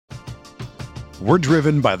We're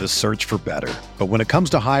driven by the search for better. But when it comes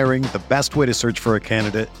to hiring, the best way to search for a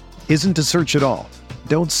candidate isn't to search at all.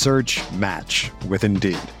 Don't search, match with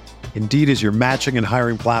Indeed. Indeed is your matching and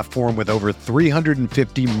hiring platform with over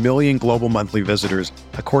 350 million global monthly visitors,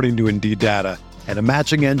 according to Indeed data, and a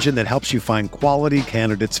matching engine that helps you find quality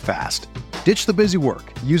candidates fast. Ditch the busy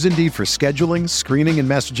work. Use Indeed for scheduling, screening, and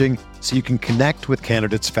messaging so you can connect with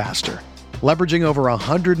candidates faster. Leveraging over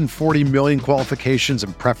 140 million qualifications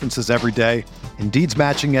and preferences every day, Indeed's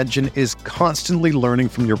matching engine is constantly learning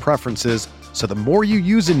from your preferences, so the more you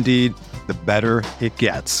use Indeed, the better it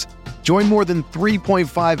gets. Join more than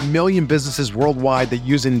 3.5 million businesses worldwide that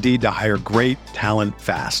use Indeed to hire great talent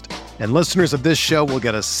fast. And listeners of this show will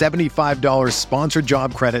get a $75 sponsored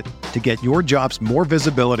job credit to get your jobs more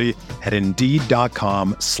visibility at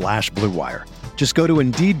Indeed.com/Blue Wire. Just go to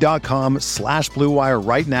Indeed.com/Blue Wire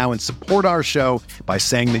right now and support our show by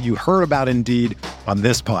saying that you heard about Indeed on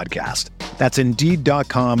this podcast. That's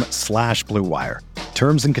Indeed.com/Blue Wire.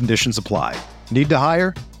 Terms and conditions apply. Need to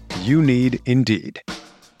hire? You need Indeed.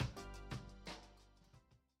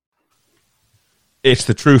 It's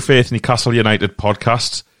the True Faith Newcastle United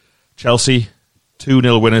podcast. Chelsea,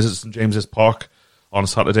 2-0 winners at St James's Park on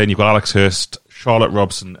Saturday. And you've got Alex Hurst, Charlotte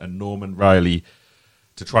Robson and Norman Riley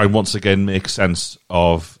to try and once again make sense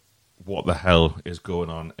of what the hell is going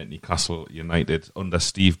on at Newcastle United under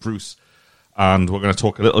Steve Bruce. And we're going to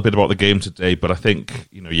talk a little bit about the game today, but I think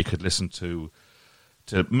you could listen to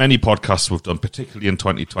many podcasts we've done, particularly in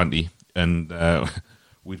 2020, and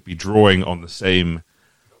we'd be drawing on the same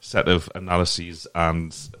set of analyses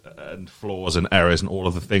and flaws and errors and all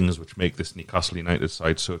of the things which make this Newcastle United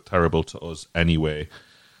side so terrible to us anyway.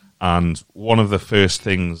 And one of the first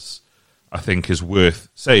things I think is worth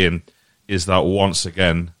saying is that once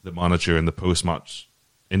again, the manager in the post-match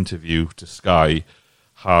interview to Sky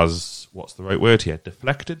has, what's the right word here?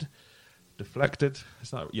 Deflected? Is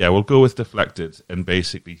that, yeah, we'll go with deflected. And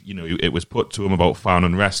basically, it was put to him about fan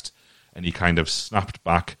unrest and he kind of snapped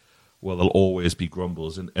back, well, there'll always be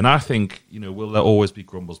grumbles. And I think, will there always be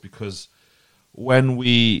grumbles? Because when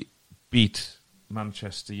we beat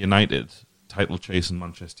Manchester United, title chasing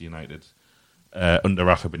Manchester United, under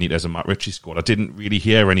Rafa Benitez and Matt Ritchie scored, I didn't really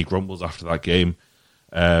hear any grumbles after that game.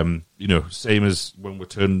 Same as when we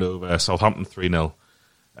turned over Southampton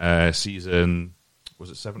 3-0 season, was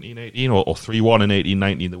it 17-18 or 3-1 in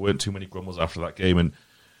 18-19? There weren't too many grumbles after that game. And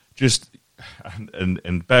just...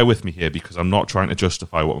 And bear with me here because I'm not trying to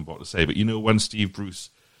justify what I'm about to say, but when Steve Bruce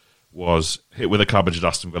was hit with a cabbage at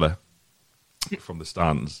Aston Villa from the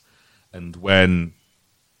stands, and when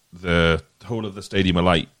the whole of the stadium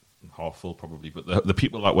alight, half full probably, but the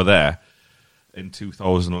people that were there in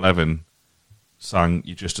 2011 sang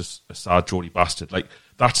 "You're just a sad Geordie bastard,"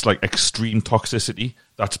 that's like extreme toxicity.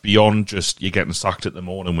 That's beyond just you're getting sacked at the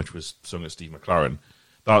morning, which was sung at Steve McLaren.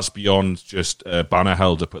 That's beyond just a banner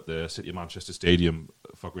held up at the City of Manchester Stadium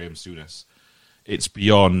for Graham Souness. It's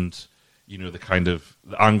beyond, the kind of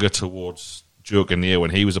the anger towards Joe Kinnear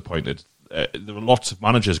when he was appointed. There were lots of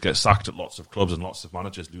managers get sacked at lots of clubs and lots of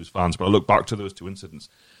managers lose fans. But I look back to those two incidents,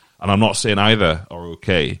 and I'm not saying either are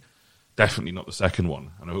okay. Definitely not the second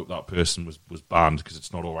one. And I hope that person was banned because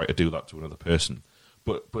it's not all right to do that to another person.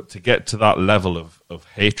 But to get to that level of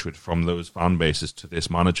hatred from those fan bases to this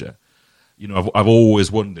manager, I've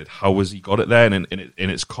always wondered how has he got it there, and in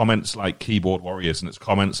its comments like keyboard warriors, and its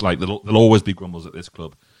comments like there'll always be grumbles at this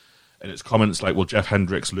club, and its comments like, well, Jeff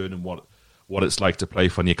Hendricks learning what it's like to play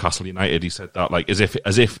for Newcastle United. He said that like as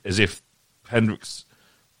if Hendricks'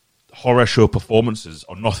 horror show performances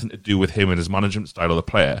are nothing to do with him and his management style of the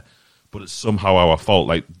player, but it's somehow our fault.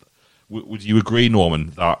 Like, would you agree,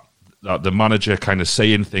 Norman, that the manager kind of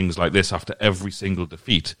saying things like this after every single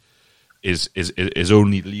defeat is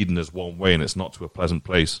only leading us one way, and it's not to a pleasant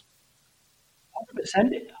place?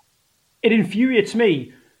 100%. It infuriates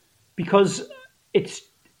me because it's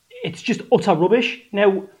just utter rubbish.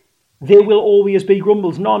 Now, there will always be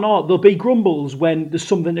grumbles. No, there'll be grumbles when there's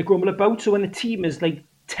something to grumble about. So when the team is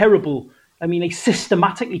terrible,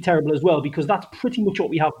 systematically terrible as well, because that's pretty much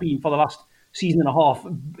what we have been for the last season and a half.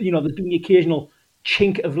 There's been the occasional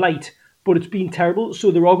chink of light, but it's been terrible.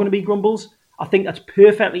 So there are going to be grumbles. I think that's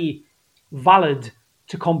perfectly valid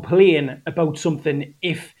to complain about something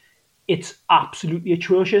if it's absolutely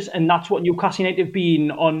atrocious, and that's what Newcastle United have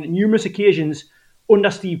been on numerous occasions under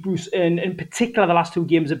Steve Bruce, and in particular the last two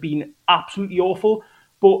games have been absolutely awful.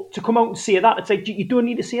 But to come out and say that, it's like, you don't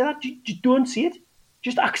need to say that. Just don't say it.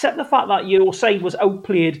 Just accept the fact that your side was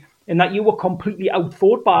outplayed and that you were completely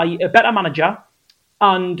outthought by a better manager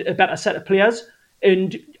and a better set of players,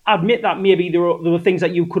 and admit that maybe there were things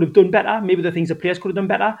that you could have done better, maybe the things the players could have done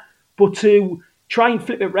better. But to try and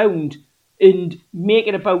flip it round and make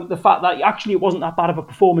it about the fact that actually it wasn't that bad of a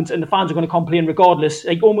performance and the fans are going to complain regardless.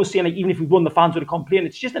 Like almost saying like even if we won, the fans would have complained.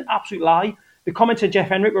 It's just an absolute lie. The comments of Jeff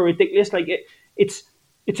Henrik were ridiculous. Like it's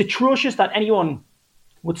atrocious that anyone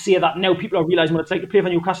would say that now people are realising what it's like to play for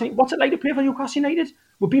Newcastle United. What's it like to play for Newcastle United?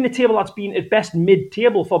 We've been a table that's been at best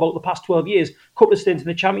mid-table for about the past 12 years. A couple of stints in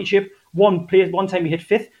the Championship. One time we hit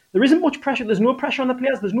 5th. There isn't much pressure. There's no pressure on the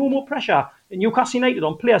players. There's no more pressure in Newcastle United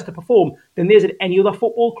on players to perform than there is at any other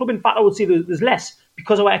football club. In fact, I would say there's less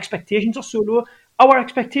because our expectations are so low. Our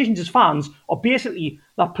expectations as fans are basically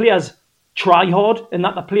that players try hard and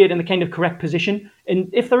that they're played in the kind of correct position.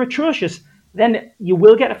 And if they're atrocious, then you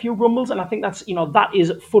will get a few grumbles. And I think that's, that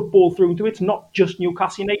is football through and through. It's not just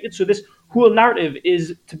Newcastle United. So this whole narrative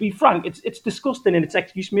is, to be frank, it's disgusting and it's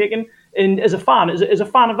excuse making. And as a fan of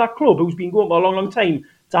that club who's been going for a long, long time,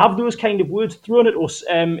 to have those kind of words thrown at us,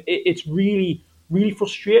 it's really, really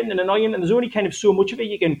frustrating and annoying. And there's only kind of so much of it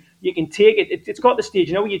you can take. It's got the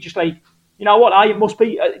stage, where you're just like, you know what, it must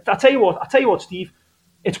be. I tell you what, Steve,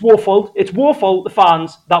 it's woeful. It's woeful, the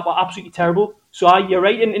fans that were absolutely terrible. So you're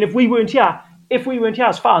right. And if we weren't here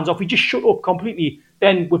as fans, or if we just shut up completely,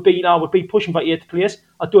 then we'd be pushing for 8th place.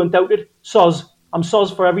 I don't doubt it. I'm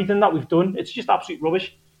soz for everything that we've done. It's just absolute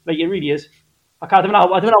rubbish. Like it really is. I don't know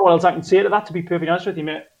what else I can say to that, to be perfectly honest with you,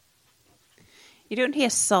 mate. You don't hear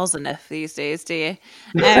soz enough these days, do you?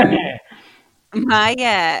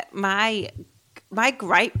 My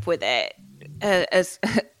gripe with it, as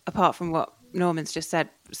apart from what Norman's just said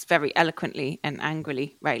very eloquently and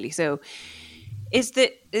angrily, rightly so, is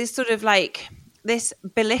that it's sort of like this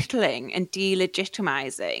belittling and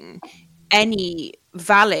delegitimizing any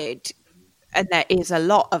valid, and there is a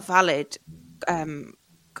lot of valid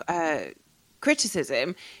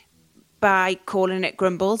criticism, by calling it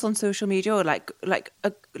grumbles on social media, or like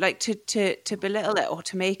to belittle it, or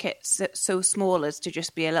to make it so small as to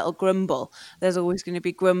just be a little grumble. There's always going to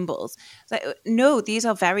be grumbles. It's like, no, these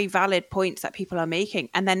are very valid points that people are making,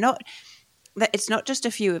 and they're not. It's not just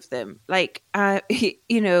a few of them. Like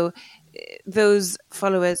those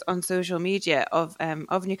followers on social media of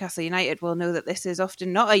Newcastle United will know that this is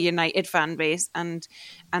often not a United fan base, and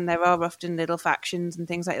there are often little factions and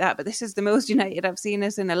things like that. But this is the most United I've seen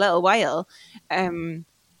us in a little while,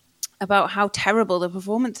 about how terrible the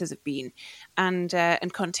performances have been, and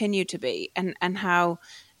continue to be, and how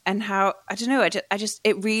I don't know. I just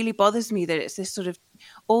it really bothers me that it's this sort of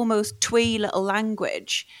almost twee little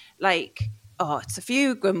language, like, oh, it's a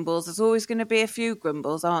few grumbles. There's always going to be a few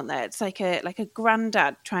grumbles, aren't there? It's like a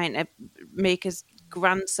granddad trying to make his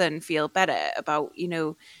grandson feel better about,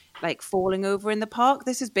 like falling over in the park.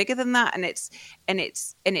 This is bigger than that, and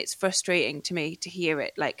it's frustrating to me to hear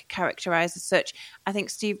it like characterized as such. I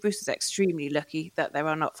think Steve Bruce is extremely lucky that there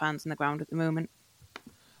are not fans on the ground at the moment.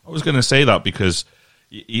 I was going to say that because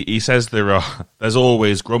he says there's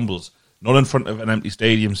always grumbles, not in front of an empty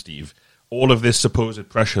stadium, Steve. All of this supposed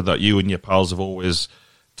pressure that you and your pals have always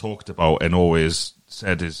talked about and always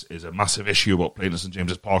said is a massive issue about playing at St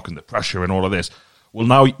James's Park, and the pressure and all of this. Well,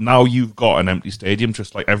 now you've got an empty stadium,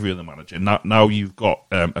 just like every other manager. Now you've got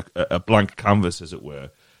a blank canvas, as it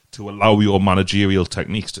were, to allow your managerial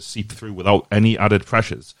techniques to seep through without any added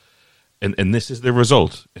pressures. And this is the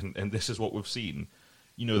result, and this is what we've seen.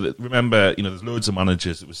 Remember, there's loads of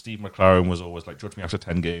managers. It was Steve McLaren was always like, judge me after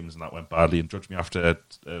 10 games, and that went badly, and judge me after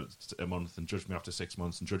a month, and judge me after 6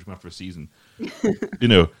 months, and judge me after a season.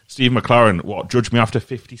 Steve McLaren, judge me after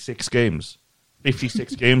 56 games.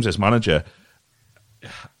 56 games as manager.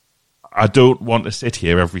 I don't want to sit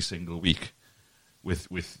here every single week with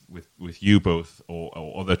you both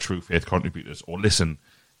or other true faith contributors, or listen,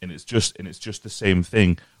 and it's just the same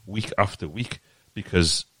thing week after week,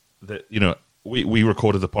 because we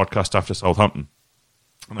recorded the podcast after Southampton,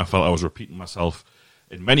 and I felt I was repeating myself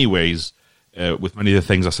in many ways with many of the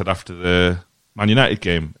things I said after the Man United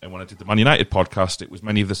game. And when I did the Man United podcast, it was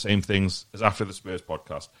many of the same things as after the Spurs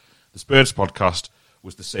podcast. The Spurs podcast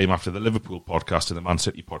was the same after the Liverpool podcast and the Man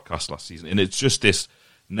City podcast last season. And it's just this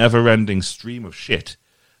never-ending stream of shit.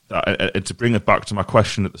 And to bring it back to my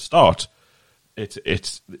question at the start,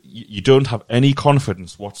 you don't have any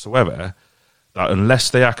confidence whatsoever that unless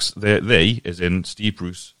they, as in Steve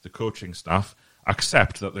Bruce, the coaching staff,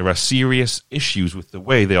 accept that there are serious issues with the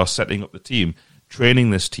way they are setting up the team, training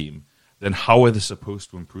this team, then how are they supposed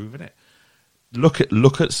to improve in it? Look at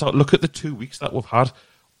the 2 weeks that we've had.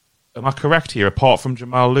 Am I correct here? Apart from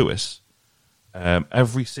Jamal Lewis,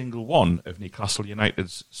 every single one of Newcastle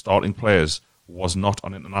United's starting players was not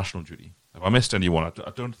on international duty. Have I missed anyone?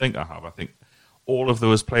 I don't think I have. I think all of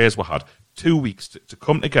those players had 2 weeks to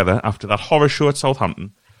come together after that horror show at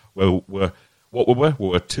Southampton, where we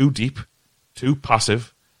were too deep, too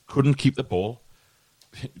passive, couldn't keep the ball,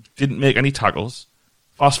 didn't make any tackles.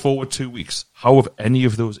 Fast forward 2 weeks, how have any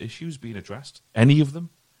of those issues been addressed? Any of them?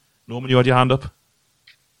 Norman, you had your hand up?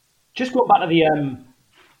 Just going back to the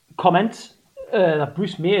comments that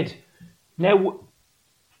Bruce made. Now,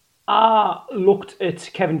 I looked at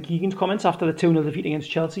Kevin Keegan's comments after the 2-0 defeat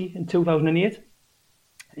against Chelsea in 2008.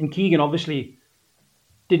 And Keegan obviously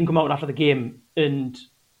didn't come out after the game and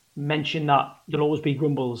mention that there'll always be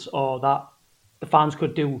grumbles or that the fans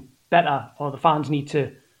could do better or the fans need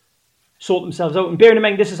to sort themselves out. And bearing in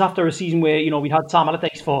mind, this is after a season where, we'd had Sam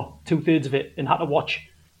Allardyce for 2/3 of it and had to watch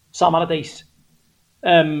Sam Allardyce.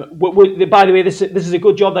 By the way, this is a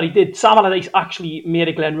good job that he did. Sam Allardyce actually made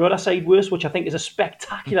a Glenn Roeder side worse, which I think is a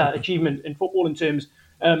spectacular achievement in football in terms.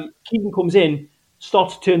 Keegan comes in,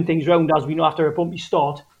 starts to turn things around, as we know, after a bumpy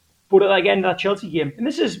start. But again, that Chelsea game, and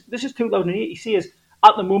this is 2008, he says,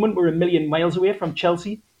 at the moment, we're a million miles away from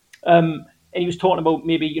Chelsea. And he was talking about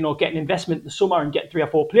maybe, getting investment in the summer and getting 3 or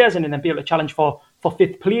 4 players in and then be able to challenge for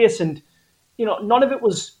 5th place. And, none of it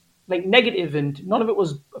was like negative and none of it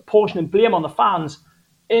was apportioning blame on the fans.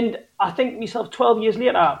 And I think myself, 12 years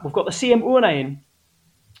later, we've got the same owner in.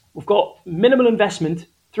 We've got minimal investment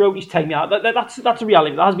throughout his time. Yeah, that's a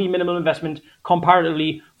reality. There has been minimal investment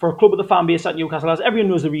comparatively for a club with the fan base at Newcastle. As everyone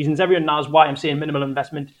knows the reasons. Everyone knows why I'm saying minimal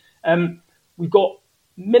investment. We've got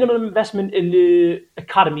minimum investment in the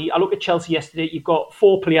academy. I look at Chelsea yesterday. You've got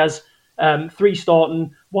 4 players, 3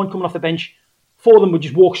 starting, 1 coming off the bench. 4 of them would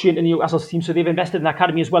just walk straight into the Newcastle team. So they've invested in the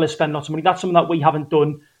academy as well as spend lots of money. That's something that we haven't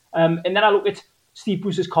done. And then I look at Steve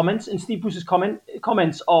Bruce's comments, and Steve Bruce's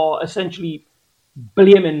comments are essentially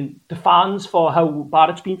blaming the fans for how bad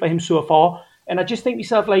it's been for him so far. And I just think to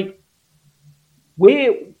myself, like,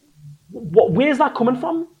 where's that coming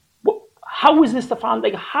from? How is this the fan?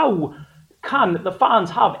 Like, how can the fans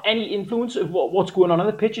have any influence of what's going on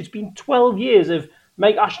the pitch? It's been 12 years of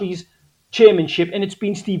Mike Ashley's chairmanship, and it's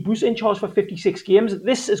been Steve Bruce in charge for 56 games.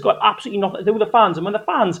 This has got absolutely nothing to do with the fans. And when the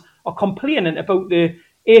fans are complaining about the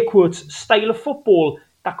air quotes style of football,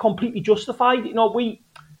 that completely justified.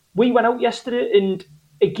 We went out yesterday, and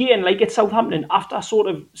again, like at Southampton, after sort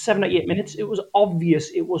of 7 or 8 minutes, it was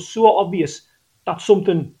obvious. It was so obvious that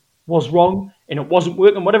something was wrong and it wasn't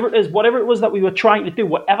working. Whatever it was that we were trying to do,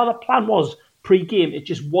 whatever the plan was pre-game, it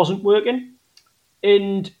just wasn't working.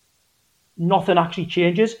 And nothing actually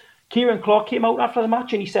changes. Kieran Clark came out after the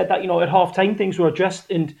match and he said that, at half-time things were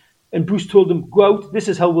addressed and Bruce told them, go out, this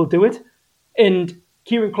is how we'll do it. And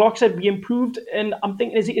Kieran Clark said we improved. And I'm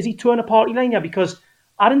thinking, is he turning a party line here? Because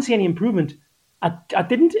I didn't see any improvement. I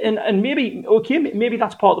didn't. And maybe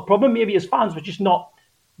that's part of the problem. Maybe as fans,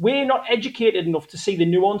 we're not educated enough to see the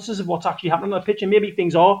nuances of what's actually happening on the pitch, and maybe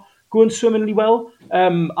things are going swimmingly well.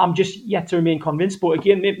 I'm just yet to remain convinced. But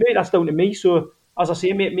again, maybe that's down to me. So, as I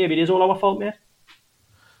say, maybe it is all our fault, mate.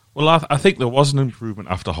 Well, I think there was an improvement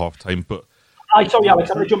after half-time, but... Sorry, Alex,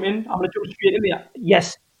 I'm going to jump in. I'm going to jump straight in there.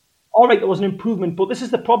 Yes. All right, there was an improvement, but this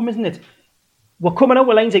is the problem, isn't it? We're coming out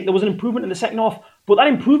with lines like there was an improvement in the second half, but that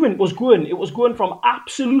improvement was going from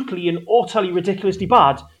absolutely and utterly ridiculously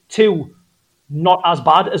bad to not as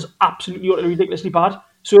bad as absolutely utterly ridiculously bad.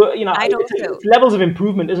 So, it's levels of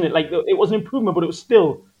improvement, isn't it? Like, it was an improvement, but it was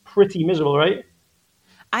still pretty miserable, right?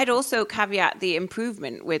 I'd also caveat the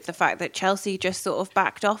improvement with the fact that Chelsea just sort of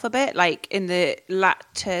backed off a bit, like in the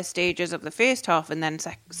latter stages of the first half, and then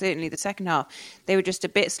certainly the second half, they were just a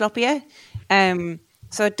bit sloppier.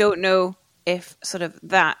 So I don't know if sort of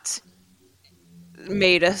that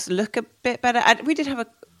made us look a bit better. We did have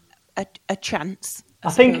a chance. I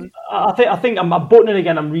think I'm buttoning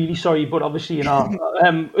again. I'm really sorry, but obviously,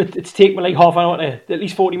 it's taken me like half an hour to at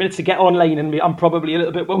least 40 minutes to get online, and I'm probably a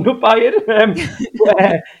little bit wound up by it.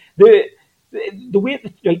 The way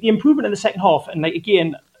the improvement in the second half, and like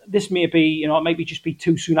again, this may be, it might be just be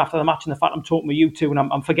too soon after the match, and the fact I'm talking with you two, and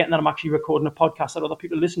I'm forgetting that I'm actually recording a podcast that other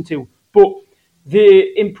people listen to. But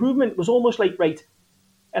the improvement was almost like, right,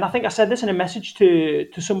 and I think I said this in a message to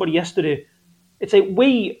somebody yesterday. It's like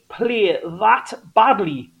we play that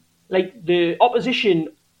badly, like the opposition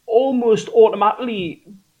almost automatically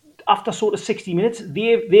after sort of 60 minutes,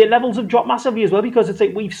 their levels have dropped massively as well, because it's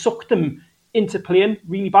like we've sucked them into playing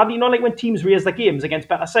really badly. Like when teams raise their games against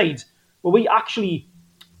better sides, well, we actually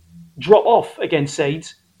drop off against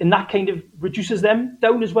sides, and that kind of reduces them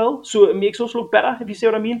down as well. So it makes us look better, if you see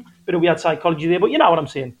what I mean. Bit of weird psychology there, but you know what I'm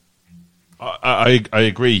saying. I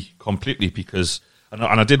agree completely, because... And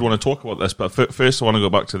I did want to talk about this, but first I want to go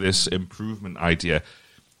back to this improvement idea.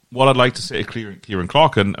 What I'd like to say to Kieran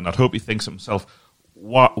Clark, and I'd hope he thinks to himself,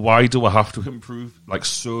 why do I have to improve like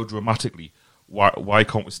so dramatically? Why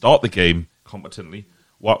can't we start the game competently?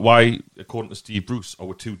 Why, according to Steve Bruce, are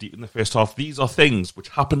we too deep in the first half? These are things which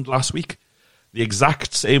happened last week. The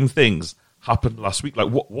exact same things happened last week. Like,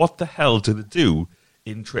 what the hell do they do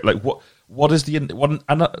in like what is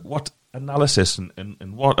what analysis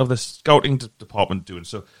and what are the scouting department doing?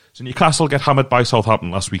 So Newcastle get hammered by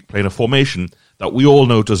Southampton last week, playing a formation that we all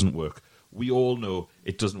know doesn't work. We all know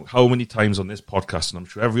it doesn't work. How many times on this podcast, and I'm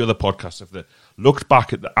sure every other podcast, have they looked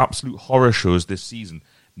back at the absolute horror shows this season,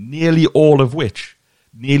 nearly all of which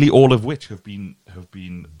have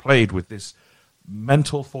been played with this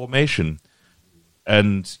mental formation.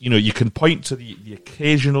 And, you know, you can point to the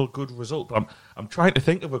occasional good result. But I'm trying to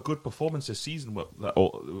think of a good performance this season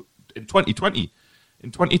in 2020.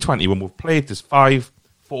 In 2020, when we've played this 5-4-1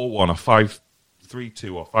 or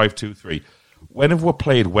 5-3-2 or 5-2-3, when have we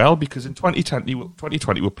played well? Because in 2020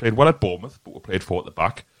 we played well at Bournemouth, but we played 4 at the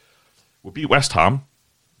back. We beat West Ham,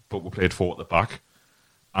 but we played 4 at the back.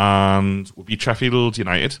 And we beat Sheffield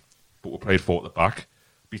United, but we played 4 at the back.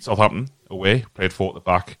 Beat Southampton away, played 4 at the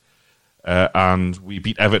back. And we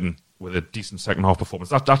beat Everton with a decent second half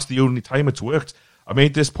performance. That's the only time it's worked. I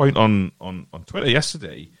made this point on Twitter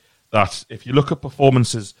yesterday that if you look at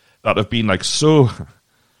performances that have been like so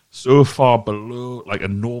far below like a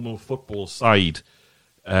normal football side,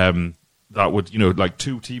 that would, you know, like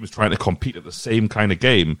 2 teams trying to compete at the same kind of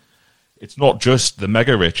game, it's not just the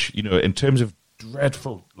mega rich, you know, in terms of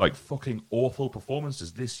dreadful, like fucking awful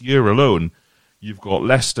performances this year alone. You've got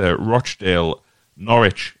Leicester, Rochdale,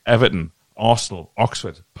 Norwich, Everton, Arsenal,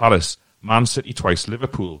 Oxford, Palace, Man City twice,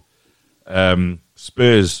 Liverpool,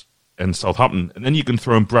 Spurs and Southampton. And then you can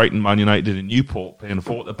throw in Brighton, Man United and Newport playing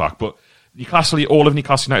 4 at the back. But all of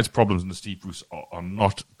Newcastle United's problems under Steve Bruce are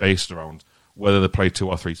not based around whether they play 2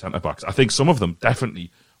 or 3 centre-backs. I think some of them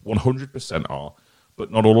definitely 100% are,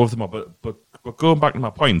 but not all of them are. But going back to my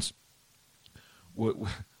point,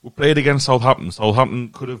 we played against Southampton. Southampton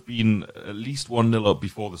could have been at least 1-0 up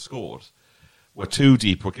before they scored. We're too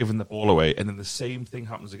deep, we're giving the ball away, and then the same thing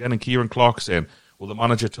happens again. And Kieran Clark saying, well, the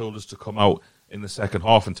manager told us to come out in the second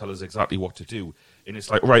half and tell us exactly what to do. And it's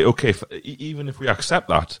like, right, okay, even if we accept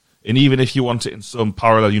that, and even if you want it in some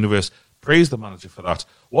parallel universe, praise the manager for that.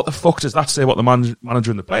 What the fuck does that say about the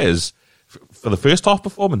manager and the players for the first half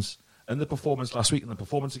performance, and the performance last week, and the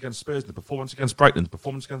performance against Spurs, and the performance against Brighton, the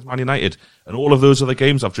performance against Man United, and all of those other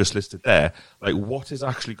games I've just listed there? Like, what is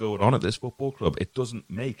actually going on at this football club? It doesn't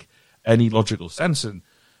make any logical sense. And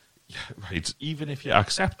right, even if you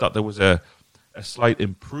accept that there was a slight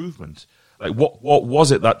improvement, like what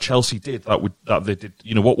was it that Chelsea did that they did?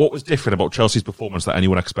 You know, what was different about Chelsea's performance that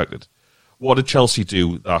anyone expected? What did Chelsea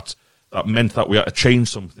do that meant that we had to change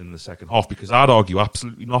something in the second half? Because I'd argue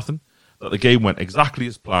absolutely nothing. That the game went exactly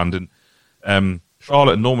as planned. And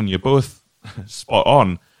Charlotte and Norman, you're both spot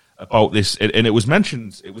on about this. And it was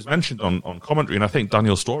mentioned on commentary, and I think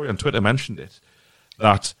Daniel Story on Twitter mentioned it,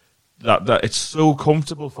 that it's so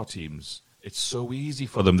comfortable for teams. It's so easy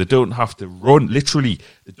for them. They don't have to run. Literally,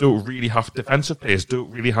 they don't really have. Defensive players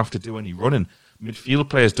don't really have to do any running. Midfield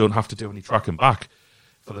players don't have to do any tracking back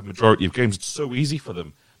for the majority of games. It's so easy for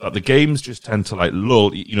them that the games just tend to like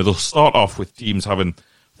lull. You know, they'll start off with teams having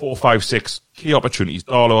 4, 5, 6 key opportunities.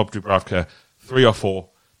 Darlow, Dubravka, 3 or 4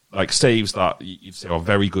 like saves that you'd say are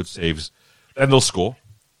very good saves. Then they'll score.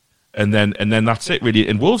 And then that's it, really.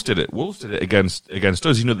 And Wolves did it. Wolves did it against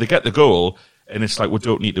us. You know, they get the goal, and it's like, we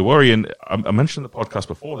don't need to worry. And I mentioned in the podcast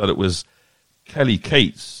before that it was Kelly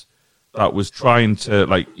Cates that was trying to,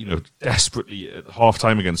 like, you know, desperately at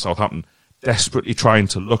half-time against Southampton, desperately trying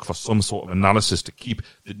to look for some sort of analysis to keep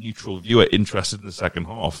the neutral viewer interested in the second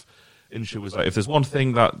half. And she was like, if there's one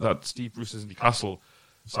thing that Steve Bruce's Newcastle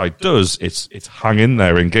side does, it's hang in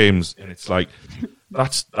there in games. And it's like,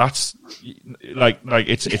 that's like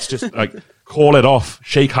it's just like, call it off,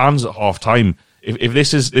 shake hands at half time. If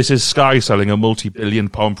this is Sky selling a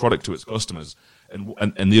multi-billion-pound product to its customers,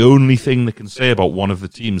 and the only thing they can say about one of the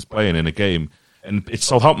teams playing in a game, and it's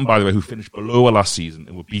Southampton, by the way, who finished below her last season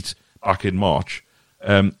and were beat back in March.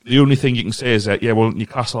 The only thing you can say is that, yeah, well,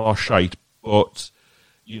 Newcastle are shite, but,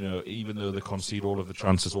 you know, even though they concede all of the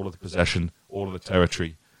chances, all of the possession, all of the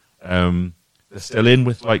territory, they're still in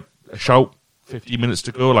with like a shout, 15 minutes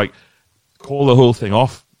to go. Like, call the whole thing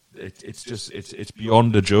off. It's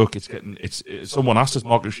beyond a joke. Someone asked us,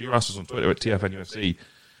 Marcus Shearer asked us on Twitter at TFNUFC,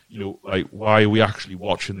 you know, like, why are we actually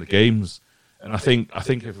watching the games? And I think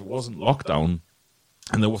if it wasn't lockdown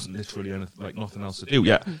and there wasn't literally anything, like nothing else to do,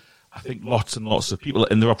 yeah, I think lots and lots of people,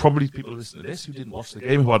 and there are probably people listening to this who didn't watch the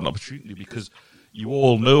game, who had an opportunity, because you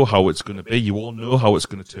all know how it's going to be. You all know how it's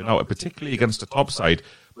going to turn out, and particularly against the top side,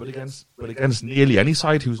 but against nearly any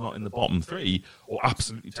side who's not in the bottom 3 or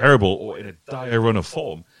absolutely terrible or in a dire run of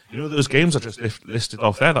form. those games I just listed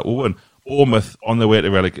off there that were won. Bournemouth on their way to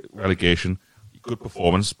relegation, good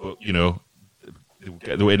performance, but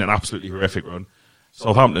they were in an absolutely horrific run.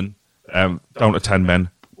 Southampton down to 10 men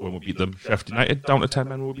when we beat them. Sheffield United down to 10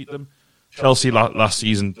 men when we beat them. Chelsea last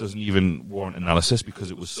season doesn't even warrant analysis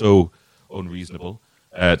because it was so unreasonable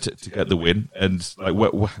to get the win. And like,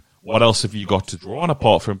 what else have you got to draw on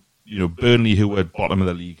apart from Burnley, who were bottom of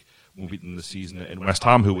the league when we beat them this season, and West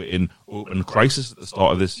Ham, who were in open crisis at the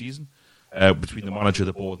start of this season, between the manager,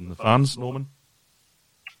 the board, and the fans? Norman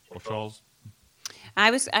or Charles? I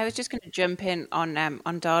was just going to jump in on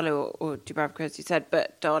Darlow or Dubravka, as you said,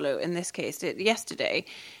 but Darlow in this case yesterday.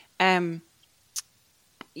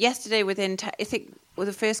 Yesterday, I think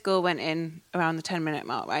the first goal went in around the 10-minute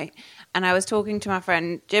mark, right? And I was talking to my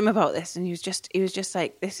friend Jim about this, and he was just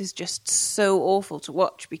like, "This is just so awful to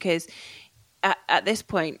watch," because at this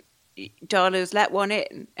point, Darlow's let one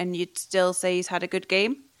in, and you'd still say he's had a good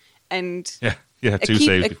game. And yeah, two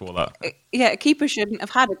saves before that. A keeper shouldn't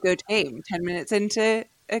have had a good game 10 minutes into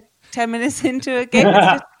a game. It's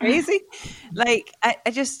just crazy. Like I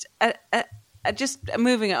just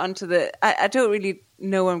moving it on to I don't really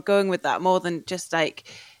know where I'm going with that, more than just like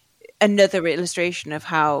another illustration of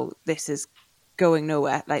how this is going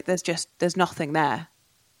nowhere. Like there's nothing there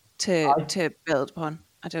to build upon.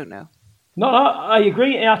 I don't know. No, I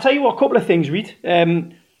agree. And I'll tell you what, a couple of things, Reed.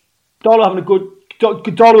 Darlow having a good...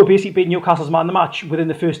 Darlow basically beat Newcastle's man of the match within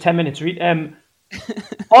the first 10 minutes, Reed.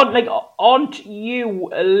 Aren't you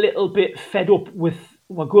a little bit fed up with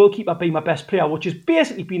my goalkeeper being my best player, which has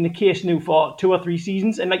basically been the case now for 2 or 3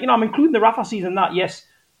 seasons? And I'm including the Rafa season. That yes,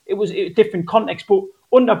 it was a different context, but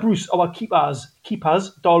under Bruce, our keepers,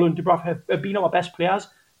 Darlow and Dubravka have been our best players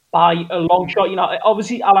by a long shot.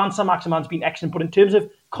 Obviously Alan Saint-Maximin's been excellent, but in terms of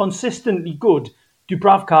consistently good,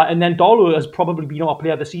 Dubravka and then Darlow has probably been our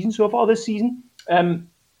player of the season so far this season. And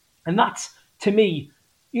that's, to me,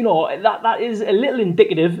 that is a little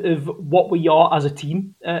indicative of what we are as a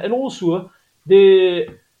team. And also the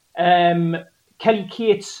Kelly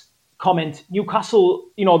Cates comment, Newcastle,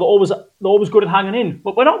 they're always good at hanging in,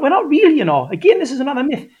 but we're not really. Again, this is another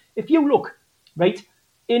myth. If you look right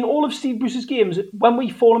in all of Steve Bruce's games, when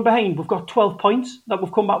we've fallen behind, we've got 12 points that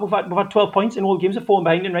we've come back. We've had 12 points in all the games we've fallen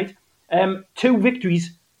behind in, right? 2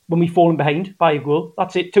 victories when we've fallen behind by a goal.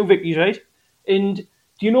 That's it. 2 victories, right? And do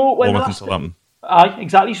you know when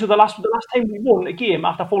exactly. So the last time we won a game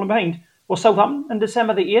after falling behind was Southampton on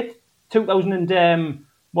December the 8th, 2000 and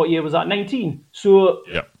what year was that? 19. So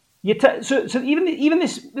yeah. So even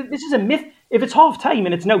this is a myth. If it's half time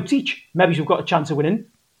and it's now teach, maybe we've got a chance of winning.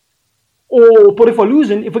 But if we're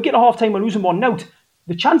losing, if we get a half time and losing 1-0,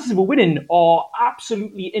 the chances of we're winning are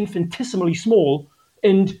absolutely infinitesimally small,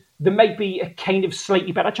 and there might be a kind of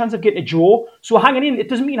slightly better chance of getting a draw. So hanging in, it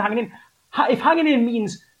doesn't mean hanging in. If hanging in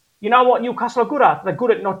means, you know what Newcastle are good at? They're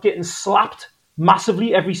good at not getting slapped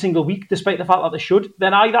massively every single week, despite the fact that they should.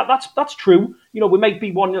 Then that's true. We might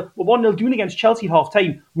be 1-0. We're 1-0 doing against Chelsea at half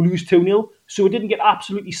time. We lose 2-0, so we didn't get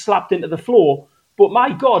absolutely slapped into the floor. But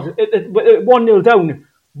my God, at 1-0 down,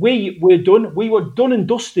 we were done. We were done and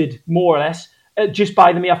dusted, more or less, just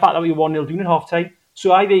by the mere fact that we were 1-0 doing at half time.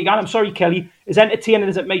 So there you go. I'm sorry, Kelly. As entertaining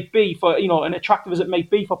as it might be for and attractive as it might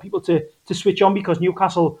be for people to switch on because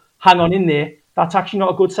Newcastle hang on in there, that's actually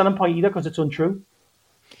not a good selling point either because it's untrue.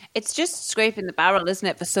 It's just scraping the barrel, isn't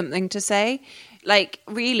it, for something to say? Like,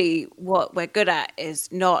 really, what we're good at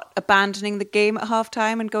is not abandoning the game at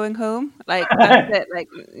halftime and going home. Like, that's it. Like,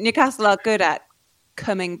 Newcastle are good at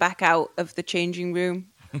coming back out of the changing room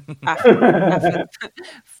after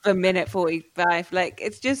for minute 45. Like,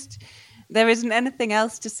 it's just, there isn't anything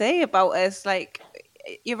else to say about us. Like,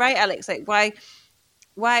 you're right, Alex. Like,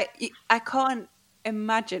 why I can't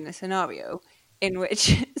imagine a scenario in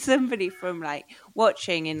which somebody from like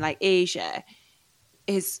watching in like Asia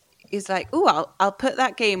is like, oh, I'll put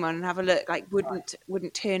that game on and have a look. Like,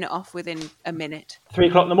 wouldn't turn it off within a minute. 3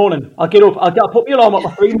 o'clock in the morning. I'll get up. I'll put my alarm up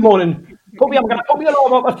at 3 in the morning. I'm going to put my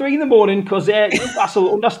alarm up at 3 in the morning because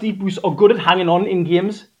Newcastle under Steve Bruce are good at hanging on in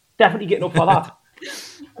games. Definitely getting up for that.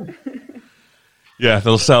 Yeah,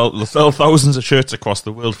 they'll sell thousands of shirts across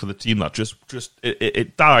the world for the team that just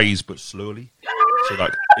it dies but slowly. So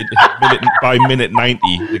like by minute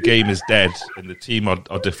 90, the game is dead and the team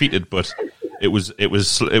are defeated. But it was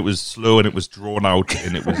slow and it was drawn out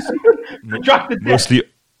and it was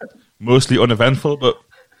mostly uneventful. But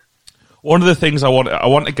one of the things I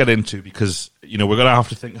want to get into, because we're going to have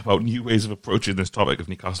to think about new ways of approaching this topic of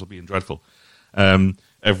Newcastle being dreadful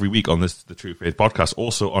every week on the True Faith podcast,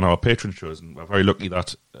 also on our Patreon shows, and we're very lucky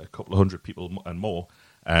that a couple of hundred people and more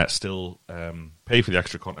still pay for the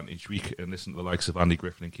extra content each week and listen to the likes of Andy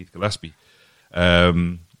Griffin and Keith Gillespie.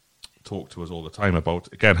 talk to us all the time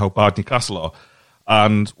about, again, how bad Newcastle are.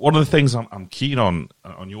 And one of the things I'm keen on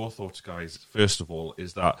your thoughts, guys, first of all,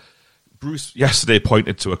 is that Bruce yesterday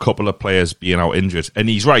pointed to a couple of players being out injured, and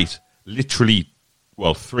he's right. Literally,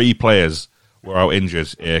 3 players were out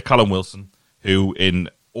injured. Callum Wilson, who in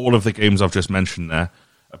all of the games I've just mentioned there,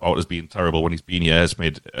 about as being terrible when he's been here, has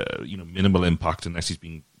made minimal impact unless he's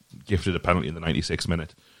been gifted a penalty in the 96th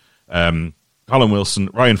minute. Callum Wilson,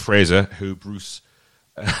 Ryan Fraser, who Bruce,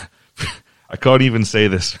 I can't even say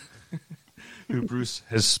this, who Bruce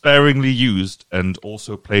has sparingly used and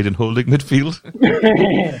also played in holding midfield.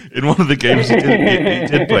 In one of the games he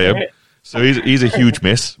did play him. So he's a huge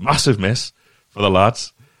miss, massive miss for the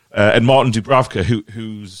lads. And Martin Dubravka,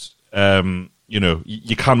 who's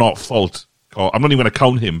you cannot fault. I'm not even going to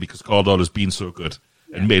count him because Cardall has been so good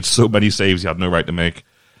and made so many saves he had no right to make.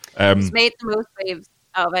 He's made the most saves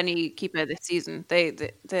out of any keeper this season.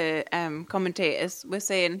 The commentators were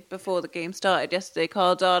saying before the game started yesterday,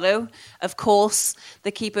 Cardall, of course,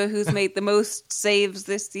 the keeper who's made the most saves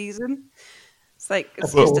this season.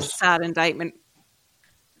 It's just a sad indictment.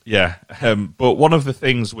 Yeah, but one of the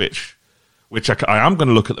things which I am going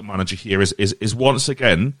to look at the manager here is once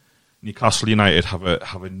again Newcastle United have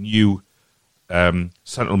a new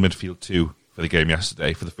central midfield 2 for the game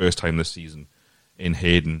yesterday for the first time this season in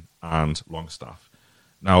Hayden and Longstaff.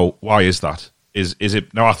 Now, why is that? Is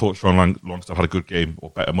it now? I thought Sean Longstaff had a good game,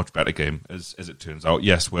 or a much better game, as it turns out.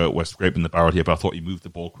 Yes, we're scraping the barrel here, but I thought he moved the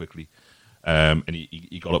ball quickly, and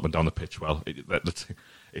he got up and down the pitch well.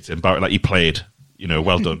 It's embarrassing. Like, he played.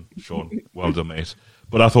 Well done, Sean. Well done, mate.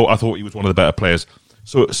 But I thought he was one of the better players.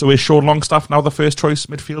 So is Sean Longstaff now the first choice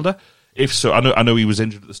midfielder? If so, I know he was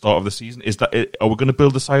injured at the start of the season. Are we going to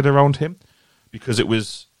build the side around him? Because we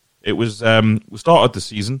started the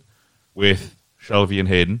season with Shelvey and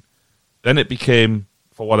Hayden. Then it became,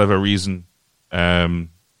 for whatever reason, Shelvey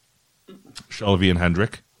and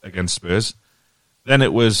Hendrick against Spurs. Then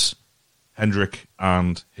it was Hendrick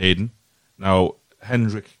and Hayden. Now,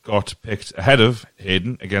 Hendrick got picked ahead of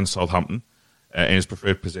Hayden against Southampton in his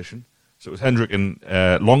preferred position. So it was Hendrick and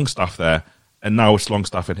Longstaff there, and now it's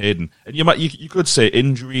Longstaff and Hayden. And you could say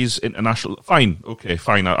injuries, international. Fine, okay,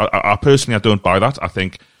 fine. I personally don't buy that. I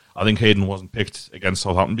think Hayden wasn't picked against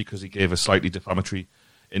Southampton because he gave a slightly defamatory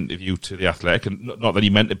interview to The Athletic, and not that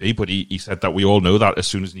he meant to be, but he said that we all know that as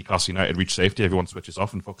soon as Newcastle United reach safety, everyone switches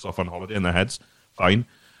off and fucks off on holiday in their heads. Fine.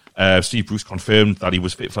 Steve Bruce confirmed that he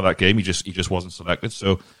was fit for that game. He just wasn't selected,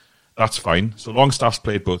 so that's fine. So Longstaff's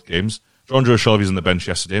played both games. John Joe Shelvey's on the bench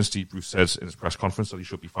yesterday, and Steve Bruce said in his press conference that he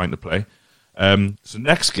should be fine to play. So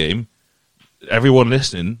next game, everyone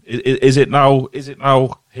listening, is it now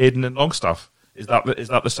Hayden and Longstaff? Is that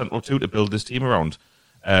the central 2 to build this team around?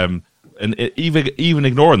 And even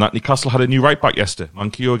ignoring that, Newcastle had a new right back yesterday.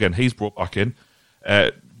 Manquillo again, he's brought back in.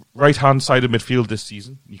 Right hand side of midfield this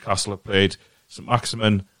season, Newcastle have played St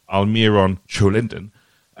Maximin, Almiron, Joe Linton,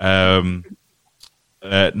 now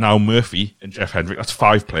Murphy and Jeff Hendrick. That's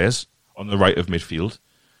 5 players on the right of midfield.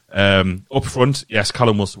 Up front, yes,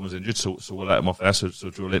 Callum Wilson was injured, so we'll let him off there. So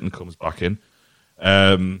Joe Linton comes back in.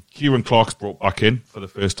 Kieran Clark's brought back in for the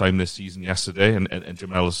first time this season yesterday, and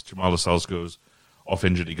Jamal Lascelles goes off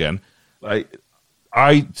injured again.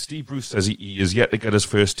 Steve Bruce says he is yet to get his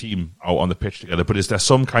first team out on the pitch together, but is there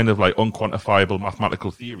some kind of unquantifiable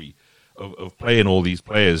mathematical theory of playing all these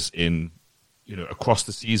players in across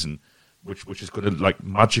the season, which is going to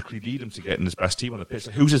magically lead him to getting his best team on the pitch?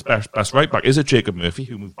 Who's his best right back? Is it Jacob Murphy,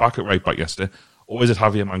 who moved back at right back yesterday, or is it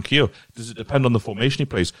Javier Manquillo? Does it depend on the formation he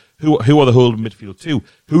plays? Who are the whole midfield 2?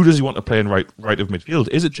 Who does he want to play in right of midfield?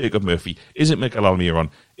 Is it Jacob Murphy? Is it Miguel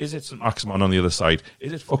Almiron? Is it St Maximin on the other side?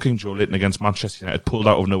 Is it fucking Joe Linton against Manchester United, pulled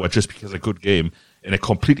out of nowhere just because of a good game in a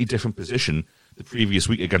completely different position the previous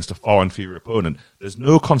week against a far inferior opponent? There's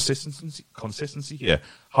no consistency here.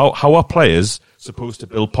 How are players supposed to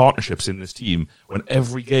build partnerships in this team when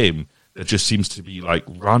every game there just seems to be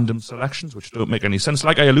random selections which don't make any sense?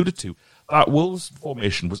 Like I alluded to, that Wolves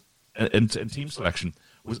formation was and team selection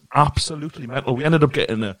was absolutely mental. We ended up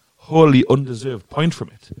getting a wholly undeserved point from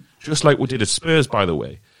it, just like we did at Spurs, by the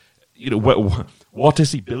way. What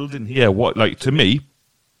is he building here? To me,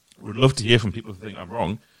 would love to hear from people who think I'm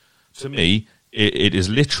wrong. To me, it is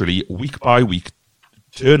literally week by week,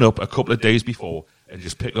 turn up a couple of days before and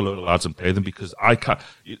just pick a load of lads and play them, because I can't.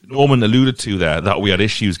 Norman alluded to there that we had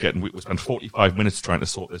issues we spent 45 minutes trying to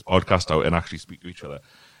sort this podcast out and actually speak to each other.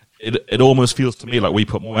 It almost feels to me like we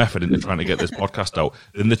put more effort into trying to get this podcast out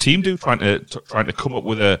than the team do, trying to come up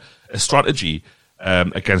with a strategy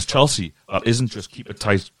against Chelsea that isn't just keep it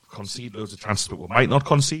tight, concede loads of chances, but we might not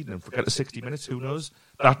concede and forget the 60 minutes. Who knows?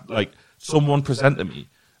 That someone present to me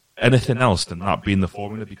anything else than that being the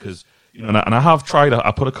formula, because, you know, and I have tried,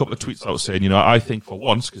 I put a couple of tweets out saying, you know, I think for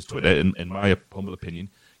once, because Twitter, in my humble opinion,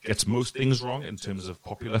 gets most things wrong in terms of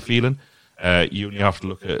popular feeling. You only have to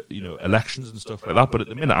look at, you know, elections and stuff like that. But at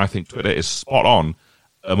the minute, I think Twitter is spot on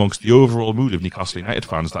amongst the overall mood of Newcastle United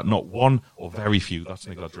fans, that not one, or very few, that's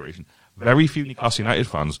an exaggeration, very few Newcastle United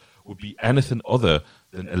fans would be anything other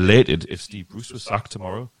than elated if Steve Bruce was sacked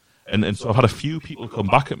tomorrow. And so I've had a few people come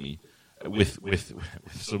back at me with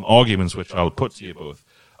some arguments, which I'll put to you both,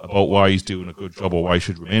 about why he's doing a good job or why he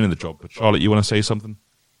should remain in the job. But Charlotte, you want to say something?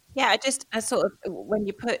 Yeah, I sort of, when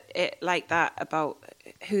you put it like that about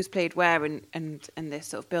who's played where and this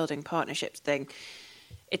sort of building partnerships thing,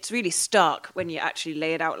 it's really stark when you actually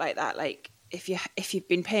lay it out like that. Like, if you've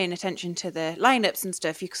been paying attention to the lineups and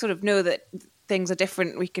stuff, you sort of know that things are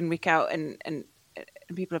different week in, week out, and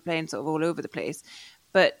people are playing sort of all over the place.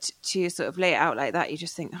 But to sort of lay it out like that, you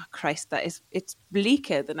just think, oh Christ, it's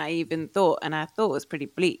bleaker than I even thought, and I thought it was pretty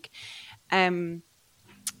bleak. And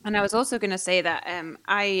I was also going to say that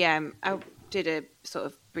I did a sort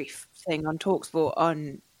of brief thing on TalkSport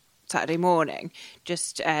on Saturday morning,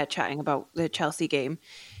 just chatting about the Chelsea game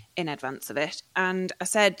in advance of it. And I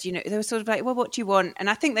said, you know, they were sort of like, well, what do you want? And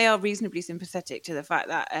I think they are reasonably sympathetic to the fact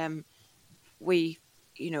that we,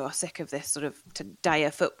 you know, are sick of this sort of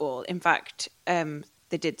dire football. In fact,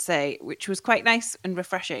 they did say, which was quite nice and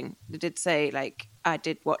refreshing, they did say, like, I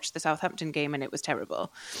did watch the Southampton game and it was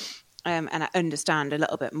terrible. And I understand a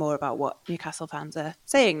little bit more about what Newcastle fans are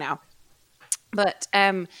saying now. But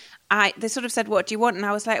they sort of said, what do you want? And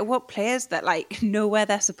I was like, what players that like know where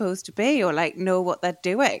they're supposed to be or like know what they're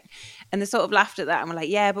doing? And they sort of laughed at that and were like,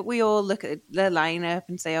 yeah, but we all look at the lineup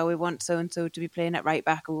and say, oh, we want so-and-so to be playing at right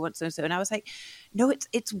back, or we want so-and-so. And I was like, no,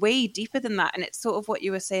 it's way deeper than that. And it's sort of what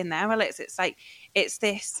you were saying there, Alex. It's like, it's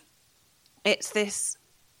this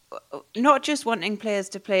not just wanting players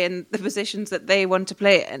to play in the positions that they want to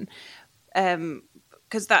play in,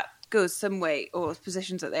 because that goes some way, or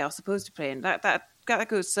positions that they are supposed to play in, that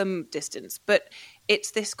goes some distance. But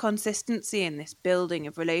it's this consistency and this building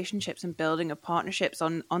of relationships and building of partnerships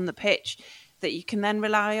on the pitch that you can then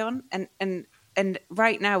rely on. And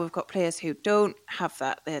right now we've got players who don't have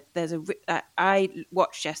that. I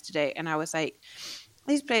watched yesterday and I was like,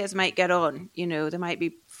 these players might get on, you know, they might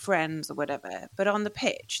be friends or whatever, but on the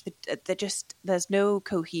pitch, there's no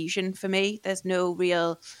cohesion for me. There's no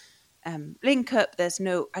real link up. There's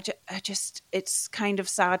no, it's kind of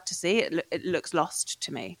sad to see. It looks lost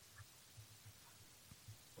to me.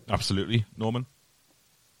 Absolutely. Norman?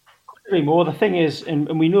 Couldn't agree more. The thing is,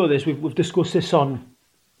 and we know this, we've discussed this on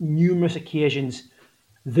numerous occasions,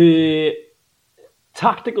 the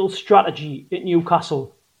tactical strategy at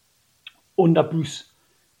Newcastle under Bruce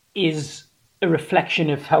is a reflection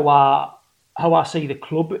of how I see the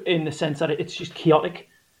club, in the sense that it's just chaotic.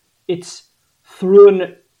 It's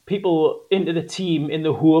thrown people into the team in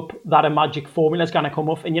the hope that a magic formula is going to come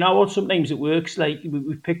off. And you know what? Sometimes it works. Like,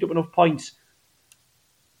 we've picked up enough points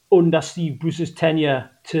under Steve Bruce's tenure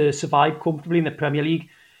to survive comfortably in the Premier League.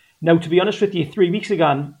 Now, to be honest with you, 3 weeks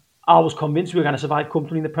ago, I was convinced we were going to survive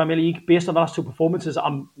comfortably in the Premier League. Based on the last two performances,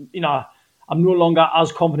 I'm no longer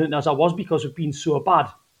as confident as I was, because we've been so bad.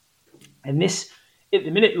 And this, at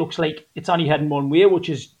the minute, looks like it's only heading one way, which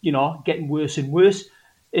is, you know, getting worse and worse.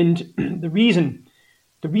 And the reason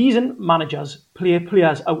managers play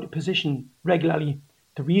players out of position regularly,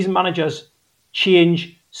 the reason managers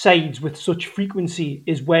change sides with such frequency,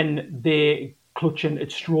 is when they're clutching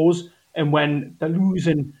at straws and when they're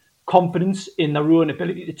losing confidence in their own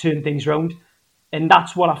ability to turn things around. And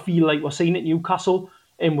that's what I feel like we're seeing at Newcastle.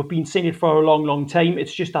 And we've been seeing it for a long, long time.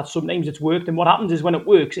 It's just that sometimes it's worked. And what happens is, when it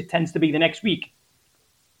works, it tends to be the next week.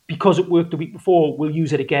 Because it worked the week before, we'll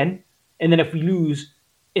use it again. And then if we lose,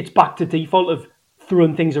 it's back to default of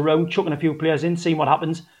throwing things around, chucking a few players in, seeing what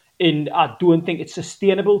happens. And I don't think it's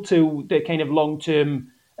sustainable to the kind of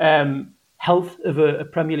long-term health of a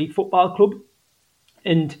Premier League football club.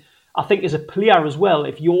 And I think as a player as well,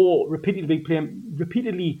 if you're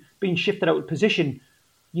repeatedly being shifted out of position,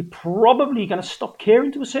 you're probably going to stop caring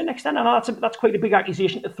to a certain extent. I know that's quite a big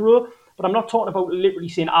accusation to throw, but I'm not talking about literally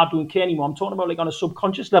saying I don't care anymore. I'm talking about, like, on a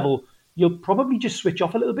subconscious level, you'll probably just switch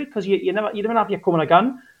off a little bit, because you never have your coming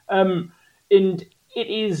again. And it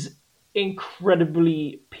is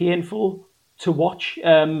incredibly painful to watch.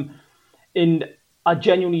 And I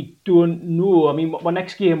genuinely don't know. I mean, my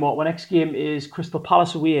next game is Crystal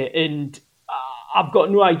Palace away, and I've got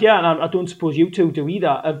no idea, and I don't suppose you two do either,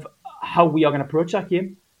 of how we are going to approach that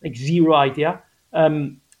game. Like, zero idea.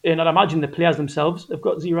 And I'd imagine the players themselves have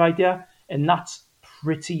got zero idea, and that's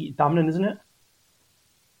pretty damning, isn't it?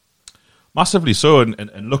 Massively so.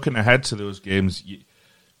 And looking ahead to those games,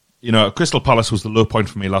 Crystal Palace was the low point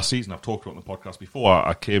for me last season. I've talked about it on the podcast before.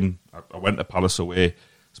 I went to Palace away,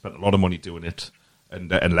 spent a lot of money doing it, and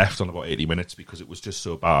left on about 80 minutes because it was just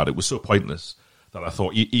so bad. It was so pointless that I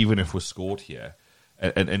thought, even if we scored here,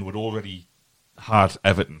 and we'd already had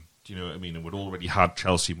Everton, do you know what I mean? And we'd already had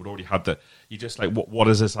Chelsea, and we'd already had you just like, what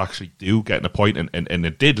does this actually do, getting a point? And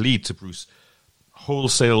it did lead to Bruce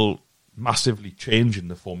wholesale, massively changing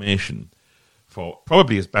the formation for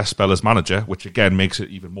probably his best spell as manager, which again makes it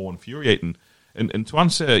even more infuriating. And to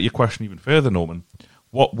answer your question even further, Norman,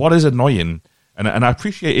 what is annoying, and I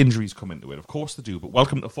appreciate injuries come into it, of course they do, but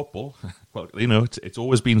welcome to football. Well, it's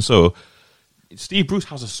always been so. Steve Bruce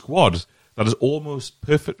has a squad that is almost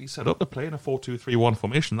perfectly set up to play in a 4-2-3-1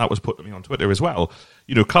 formation. That was put to me on Twitter as well.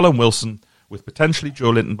 Callum Wilson with potentially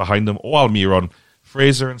Joe Linton behind them, or Almiron,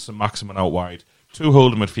 Fraser and St Maximin out wide, two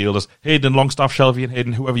holding midfielders, Hayden, Longstaff, Shelvey and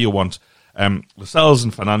Hayden, whoever you want. Lascelles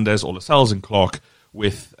and Fernandez, or Lascelles and Clark,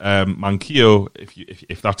 with Manquillo,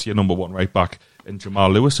 if that's your number one right back, and Jamal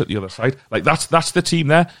Lewis at the other side. Like that's the team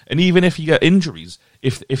there. And even if you get injuries,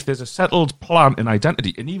 if there's a settled plan and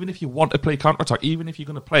identity, and even if you want to play counter-attack, even if you're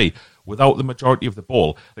going to play without the majority of the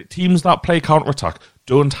ball, like teams that play counter-attack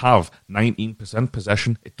don't have 19%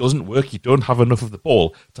 possession. It doesn't work. You don't have enough of the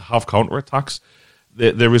ball to have counter-attacks.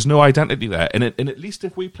 There is no identity there, and at least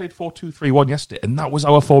if we played 4-2-3-1 yesterday, and that was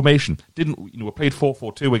our formation, we played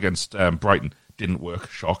 4-4-2 against Brighton, didn't work,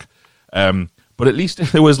 shock. But at least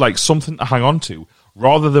if there was like something to hang on to,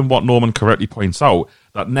 rather than what Norman correctly points out,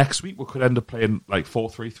 that next week we could end up playing like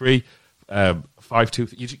 4-3-3,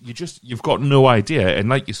 5-2. You've got no idea, and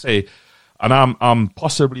like you say, and I'm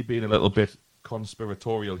possibly being a little bit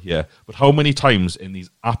conspiratorial here, but how many times in these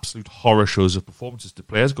absolute horror shows of performances do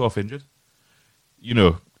players go off injured?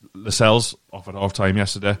 Lascelles off at half-time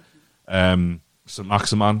yesterday. St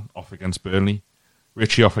Maximin off against Burnley.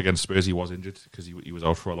 Richie off against Spurs. He was injured because he was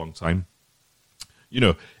out for a long time.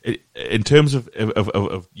 In terms of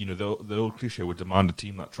the old cliche would demand a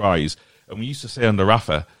team that tries. And we used to say under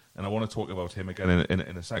Rafa, and I want to talk about him again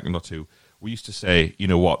in a second or two. We used to say,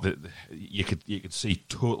 you could see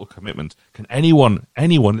total commitment. Can anyone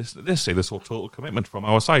listen to this? Say they saw total commitment from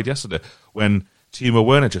our side yesterday when Timo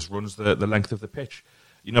Werner just runs the length of the pitch.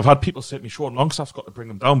 I've had people say to me, Sean Longstaff's got to bring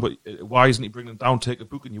them down, but why isn't he bringing them down? Take a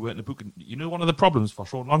book and you weren't in a book. And one of the problems for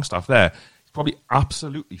Sean Longstaff there, he's probably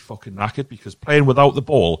absolutely fucking knackered because playing without the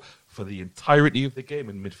ball for the entirety of the game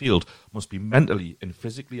in midfield must be mentally and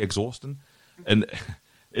physically exhausting. And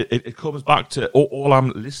it comes back to all I'm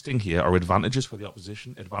listing here are advantages for the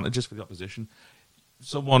opposition.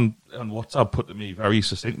 Someone on WhatsApp put to me very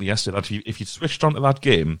succinctly yesterday that if you switched onto that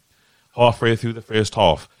game halfway through the first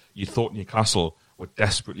half, you thought Newcastle were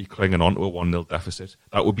desperately clinging on to a 1-0 deficit.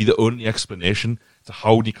 That would be the only explanation to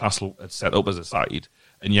how Newcastle had set up as a side.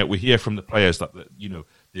 And yet we hear from the players that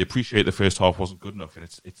they appreciate the first half wasn't good enough, and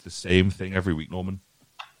it's the same thing every week, Norman.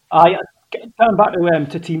 Going back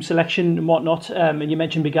to team selection and whatnot, and you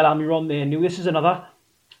mentioned Miguel Almiron there. Now, this is another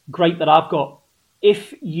great that I've got.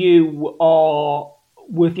 If you are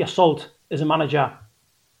worth your salt as a manager,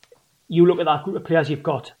 you look at that group of players you've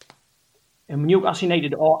got. And Newcastle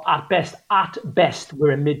United are at best,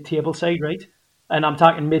 we're a mid-table side, right? And I'm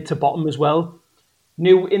talking mid to bottom as well.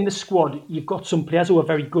 Now, in the squad, you've got some players who are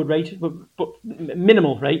very good, right? But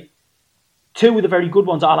minimal, right? Two of the very good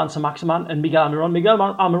ones are Alan St Maximin and Miguel Almiron. Miguel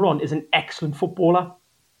Almiron is an excellent footballer.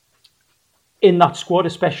 In that squad,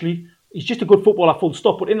 especially. He's just a good footballer, full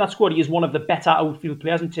stop. But in that squad, he is one of the better outfield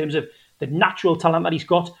players in terms of the natural talent that he's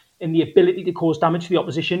got and the ability to cause damage to the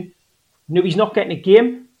opposition. No, he's not getting a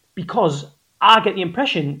game because I get the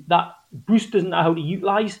impression that Bruce doesn't know how to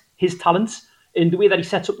utilise his talents in the way that he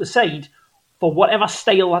sets up the side for whatever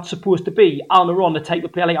style that's supposed to be. Almiron, the type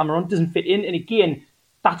of player like Almiron, doesn't fit in. And again,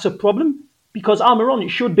 that's a problem because Almiron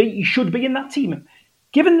should be in that team.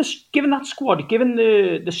 Given that squad, given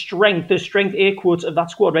the strength air quotes of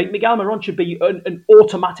that squad, right? Miguel Almiron should be an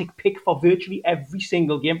automatic pick for virtually every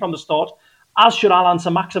single game from the start, as should Alan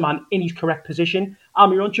St Maximin in his correct position.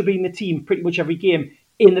 Almiron should be in the team pretty much every game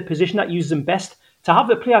in the position that uses him best. To have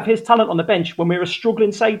a player of his talent on the bench when we're a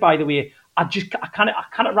struggling side, by the way, I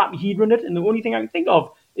can't wrap my head around it. And the only thing I can think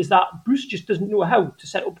of is that Bruce just doesn't know how to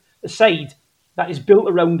set up a side that is built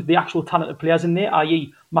around the actual talented players in there,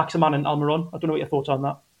 i.e. Maximin and Almiron. I don't know what your thoughts are on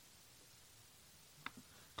that.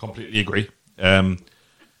 Completely agree. I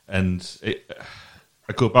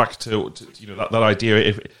go back to that idea.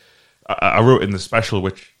 If I wrote in the special,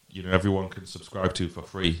 which everyone can subscribe to for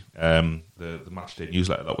free, the Matchday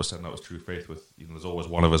newsletter that was sent out was True Faith. With there's always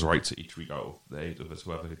one of us writes it each week out of the 8 of us,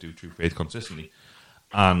 whoever who do True Faith consistently.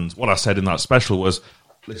 And what I said in that special was,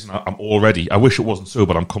 listen, I wish it wasn't so,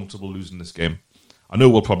 but I'm comfortable losing this game. I know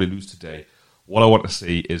we'll probably lose today. What I want to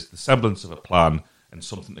see is the semblance of a plan and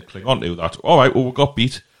something to cling on to. That, all right, well, we got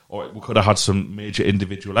beat. All right, we could have had some major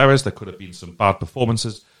individual errors. There could have been some bad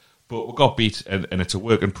performances. But we got beat, and it's a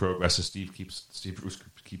work in progress. As Steve Bruce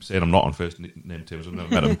keeps saying, I'm not on first name terms. I've never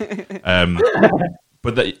met him.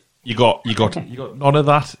 But that you got none of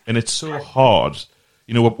that, and it's so hard.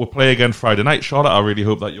 You know, we'll play again Friday night, Charlotte. I really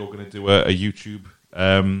hope that you're going to do a YouTube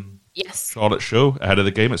yes, Charlotte show ahead of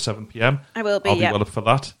the game at 7 p.m. I will be. I'll be well up for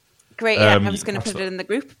that. Great. Yeah, I was going to put it in the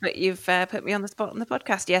group, but you've put me on the spot on the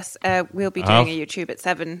podcast. Yes, we'll be doing a YouTube at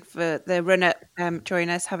 7 for the runner. Join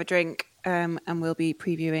us, have a drink, and we'll be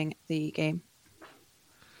previewing the game.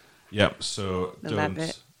 Yep. So don't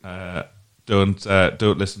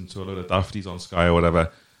listen to a load of dafties on Sky or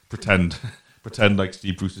whatever. Pretend like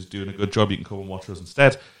Steve Bruce is doing a good job. You can come and watch us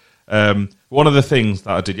instead. One of the things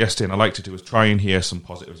that I did yesterday, and I like to do, is try and hear some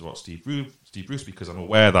positives about Steve Bruce, because I'm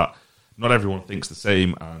aware that not everyone thinks the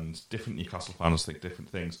same, and different Newcastle fans think different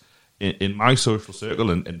things. In my social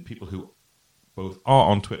circle, and people who both are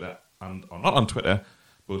on Twitter and are not on Twitter,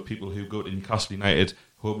 both people who go to Newcastle United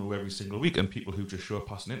home and away every single week, and people who just show a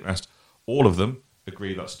passing interest, all of them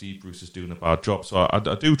agree that Steve Bruce is doing a bad job. So I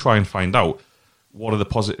do try and find out what are the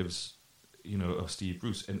positives, you know, of Steve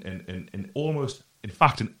Bruce, and almost, in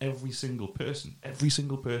fact, in every single person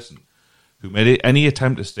who made any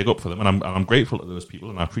attempt to stick up for them, and I'm grateful to those people,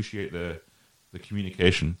 and I appreciate the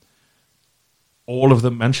communication. All of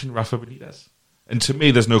them mentioned Rafa Benitez, and to me,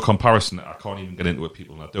 there's no comparison. I can't even get into it,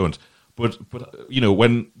 people, and I don't. But you know,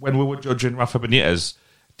 when we were judging Rafa Benitez,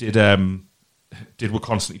 did we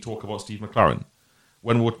constantly talk about Steve McLaren?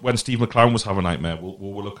 When Steve McLaren was having a nightmare,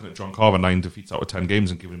 we're looking at John Carver 9 defeats out of 10 games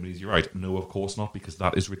and giving him an easy ride. No, of course not, because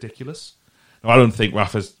that is ridiculous. Now, I don't think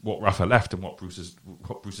what Rafa left and what Bruce is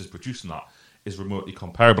producing that is remotely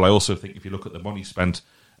comparable. I also think if you look at the money spent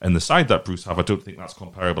and the side that Bruce have, I don't think that's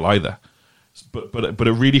comparable either. But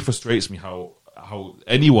it really frustrates me how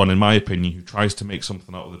anyone, in my opinion, who tries to make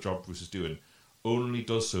something out of the job Bruce is doing only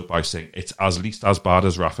does so by saying it's at least as bad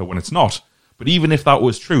as Rafa when it's not. But even if that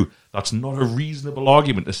was true, that's not a reasonable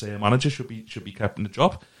argument to say a manager should be kept in the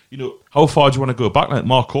job. You know, how far do you want to go back? Like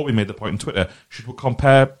Mark Corby made the point on Twitter, should we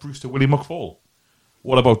compare Bruce to Willie McFall?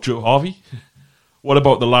 What about Joe Harvey? What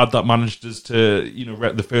about the lad that managed us to, you know,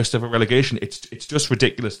 the first ever relegation? It's just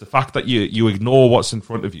ridiculous. The fact that you ignore what's in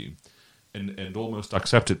front of you and almost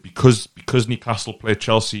accept it because Newcastle played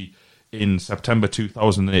Chelsea in September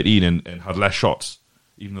 2018 and had less shots,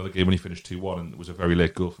 even though the game only finished 2-1 and it was a very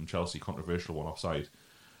late goal from Chelsea, controversial one offside.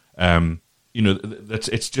 You know,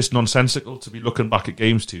 it's just nonsensical to be looking back at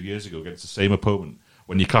games 2 years ago against the same opponent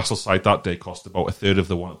when Newcastle's side that day cost about a third of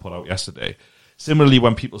the one it put out yesterday. Similarly,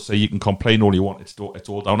 when people say you can complain all you want, it's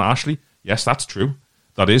all down to Ashley. Yes, that's true.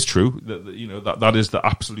 That is true. You know, that is the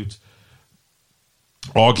absolute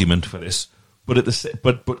argument for this. But at the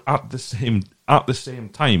same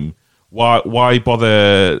time, why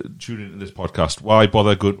bother tuning into this podcast? Why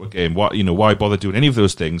bother going to a game? Why bother doing any of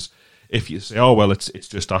those things if you say, oh well, it's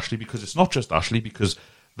just Ashley? Because it's not just Ashley, because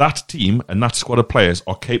that team and that squad of players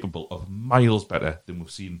are capable of miles better than we've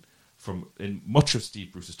seen from in much of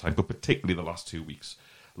Steve Bruce's time, but particularly the last 2 weeks.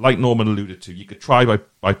 Like Norman alluded to, you could try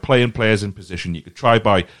by playing players in position. You could try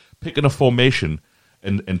by picking a formation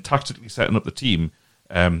and tactically setting up the team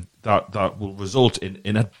that will result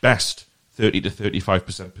in at best 30 to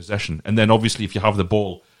 35% possession. And then obviously if you have the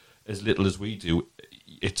ball as little as we do,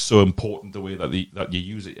 it's so important the way that you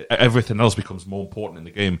use it. Everything else becomes more important in the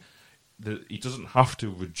game. He doesn't have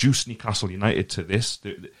to reduce Newcastle United to this.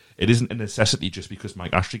 It isn't a necessity just because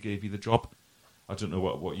Mike Ashley gave you the job. I don't know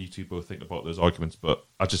what you two both think about those arguments, but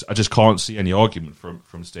I just can't see any argument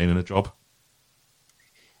from staying in a job.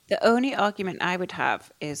 The only argument I would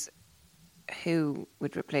have is who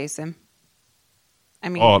would replace him. I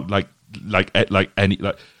mean, Daniel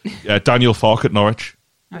Farke at Norwich.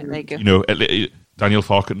 Oh, there you go. You know, Daniel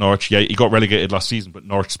Farke at Norwich. Yeah, he got relegated last season, but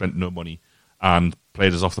Norwich spent no money and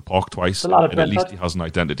played us off the park twice. And at least he has an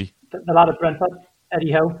identity. The lad at Brentford,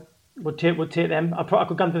 Eddie Howe, would take them. I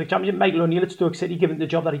could go into the Championship. Michael O'Neill at Stoke City, given the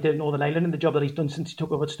job that he did in Northern Ireland and the job that he's done since he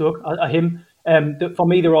took over at Stoke. For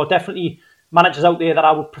me, there are definitely managers out there that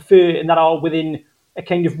I would prefer and that are within a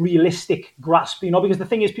kind of realistic grasp, you know, because the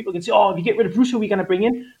thing is, people can say, oh, if you get rid of Bruce, who are we going to bring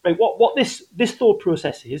in? Right, what this thought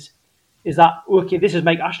process is that, okay, this is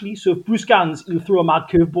Mike Ashley, so if Bruce Gans, he'll throw a mad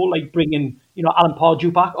curveball, like bringing, you know, Alan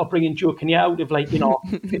Pardew back or bringing Joe Kinnear out of, 15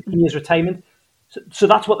 years retirement. So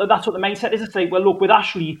that's what the mindset is. It's like, well, look, with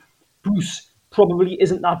Ashley, Bruce probably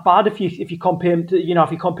isn't that bad if you compare him to, you know,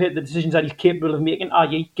 if you compare the decisions that he's capable of making,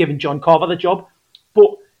 i.e. giving John Carver the job.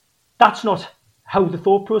 But that's not how the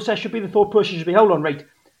thought process should be. The thought process should be, hold on, right,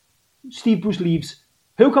 Steve Bruce leaves,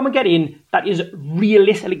 who can we get in that is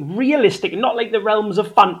realistic, not like the realms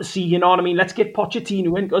of fantasy, you know what I mean? Let's get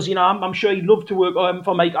Pochettino in, because, you know, I'm sure he'd love to work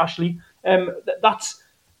for Mike Ashley. That's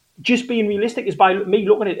just being realistic, is by me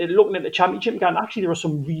looking at the Championship and going, actually, there are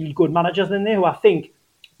some really good managers in there who I think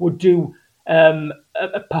would do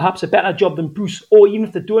perhaps a better job than Bruce, or even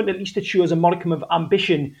if they don't, at least it shows a modicum of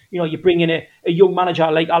ambition. You know, you bring in a young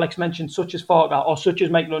manager, like Alex mentioned, such as Farker, or such as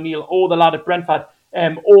Michael O'Neill, or the lad at Brentford,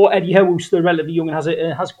 or Eddie Howe, who's still relatively young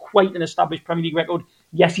and has quite an established Premier League record.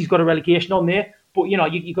 Yes, he's got a relegation on there, but, you know,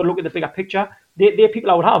 you've got to look at the bigger picture. They're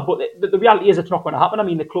people I would have, but the reality is it's not going to happen. I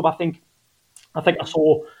mean, the club, I think I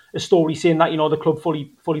saw a story saying that, you know, the club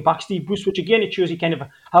fully backs Steve Bruce, which again, it shows you kind of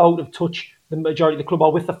how out of touch the majority of the club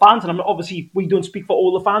are with the fans. And obviously, we don't speak for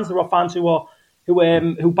all the fans. There are fans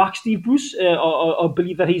who back Steve Bruce or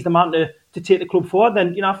believe that he's the man to take the club forward.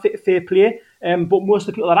 Then, you know, fair play. But most of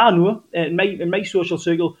the people that I know in my social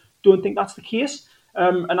circle don't think that's the case.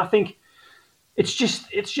 And I think it's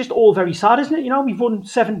just all very sad, isn't it? You know, we've won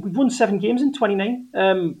 7 games in 29.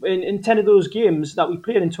 In 10 of those games that we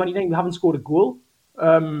played in 29, we haven't scored a goal.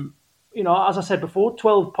 You know, as I said before,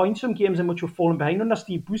 12 points from games in which we're falling behind under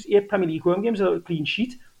Steve Bruce, 8 Premier League home games without a clean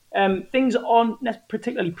sheet. Things aren't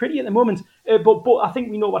particularly pretty at the moment, but I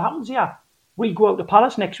think we know what happens here. We go out to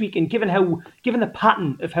Palace next week, and given the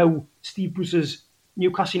pattern of how Steve Bruce's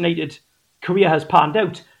Newcastle United career has panned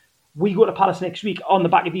out, we go to Palace next week on the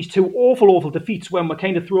back of these 2 awful defeats, when we're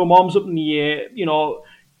kind of throwing arms up in the air, you know,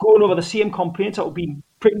 going over the same complaints that we've been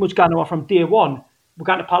pretty much going over from day one. We're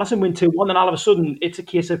going to Palace and win 2-1, and all of a sudden it's a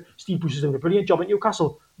case of Steve Bruce is doing a brilliant job at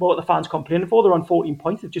Newcastle. But what the fans complaining for, they're on 14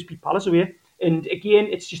 points, they've just beat Palace away. And again,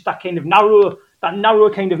 it's just that kind of narrow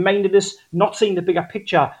kind of mindedness, not seeing the bigger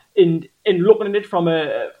picture, and looking at it from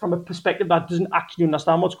a perspective that doesn't actually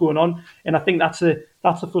understand what's going on. And I think that's the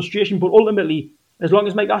frustration. But ultimately, as long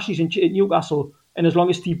as Mike Ashley's in Newcastle, and as long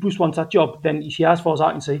as Steve Bruce wants that job, then he's here as far as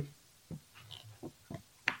I can see.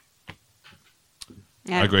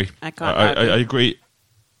 Yeah, I agree. I agree.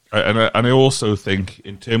 And I also think,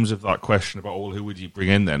 in terms of that question about, well, who would you bring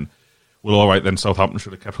in then? Well, all right, then Southampton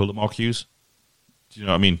should have kept hold of Mark Hughes. Do you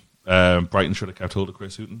know what I mean? Brighton should have kept hold of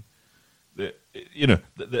Chris Hughton.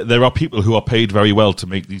 There are people who are paid very well to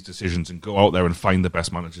make these decisions and go out there and find the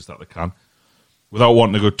best managers that they can. Without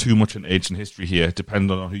wanting to go too much into ancient history here,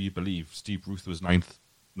 depending on who you believe, Steve Bruce was ninth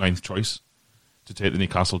choice to take the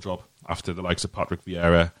Newcastle job after the likes of Patrick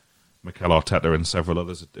Vieira, Mikel Arteta, and several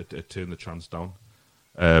others had turned the chance down.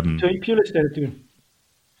 Tony Pulis started doing.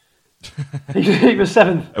 He was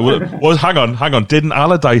 7th. Hang on. Didn't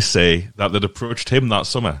Allardyce say that they'd approached him that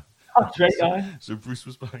summer? That's right, guy. So Bruce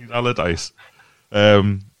was behind Allardyce.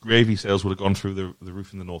 Gravy sales would have gone through the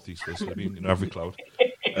roof in the northeast. So I mean, every cloud.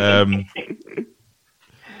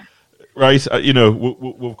 Right,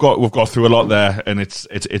 we've got through a lot there, and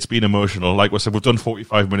it's been emotional. Like we said, we've done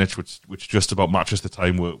 45 minutes, which just about matches the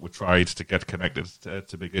time we tried to get connected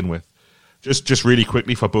to begin with. Just really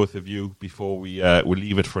quickly for both of you before we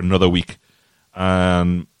leave it for another week.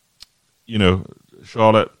 Charlotte,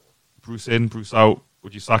 Bruce in, Bruce out.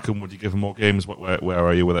 Would you sack him? Would you give him more games? Where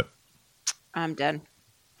are you with it? I'm done.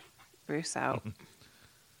 Bruce out.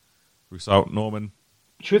 Bruce out. Norman.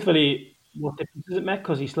 Truthfully, what difference does it make?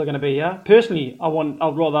 Because he's still going to be here. Personally,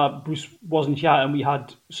 I'd rather Bruce wasn't here and we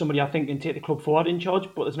had somebody I think can take the club forward in charge,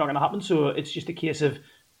 but it's not going to happen. So it's just a case of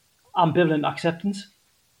ambivalent acceptance.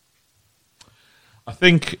 I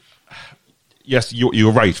think, yes,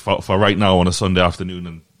 you're right. For right now on a Sunday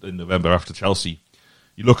afternoon in November after Chelsea,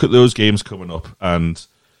 you look at those games coming up, and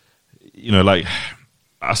like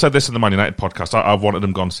I said this in the Man United podcast, I've wanted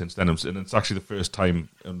him gone since then, and it's actually the first time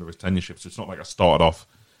under his tenureship. So it's not like I started off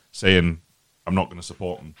saying I'm not going to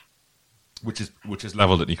support him, which is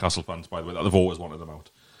levelled at Newcastle fans, by the way. That they've always wanted him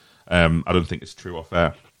out. I don't think it's true or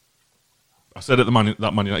fair. I said at that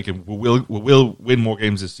Man United game, we will win more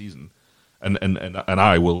games this season. And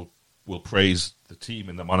I will praise the team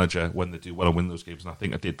and the manager when they do well and win those games. And I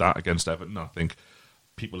think I did that against Everton. I think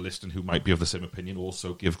people listening who might be of the same opinion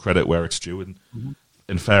also give credit where it's due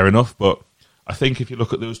and fair enough. But I think if you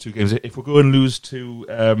look at those 2 games, if we go and lose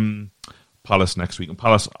to Palace next week, and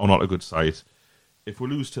Palace are not a good side, if we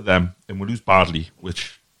lose to them and we lose badly,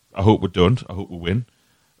 which I hope we don't, I hope we win.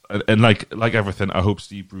 And like everything, I hope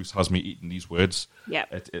Steve Bruce has me eating these words. Yeah.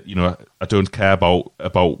 I don't care about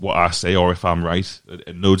what I say or if I'm right.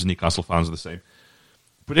 And loads of Newcastle fans are the same.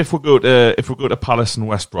 But if we go to Palace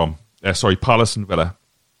and Palace and Villa,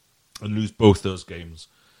 and lose both those games,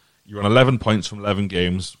 you're on 11 points from 11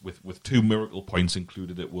 games with 2 miracle points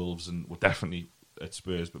included at Wolves and definitely at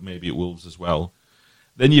Spurs, but maybe at Wolves as well.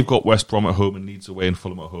 Then you've got West Brom at home and Leeds away and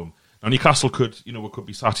Fulham at home. Now, Newcastle could, we could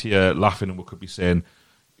be sat here laughing and we could be saying,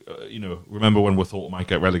 remember when we thought we might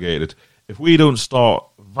get relegated? If we don't start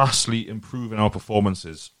vastly improving our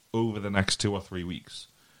performances over the next 2 or 3 weeks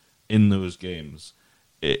in those games,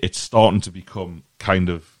 it's starting to become kind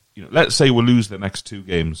of, let's say we lose the next 2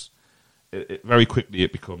 games. Very quickly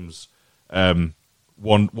it becomes 1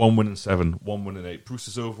 win in 7, 1 win in 8.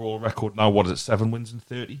 Bruce's overall record now, what is it, 7 wins in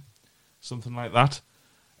 30? Something like that.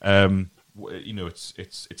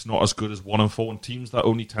 It's not as good as 1 and 4, and teams that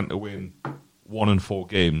only tend to win 1 and 4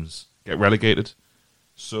 games get relegated.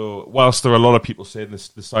 So whilst there are a lot of people saying the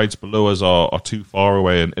sides below us are too far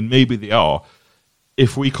away, and maybe they are,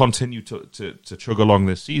 if we continue to chug along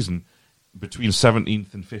this season between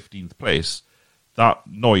 17th and 15th place, that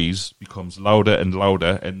noise becomes louder and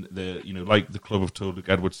louder, and like the club have told Luke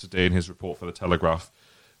Edwards today in his report for the Telegraph,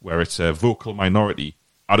 where it's a vocal minority.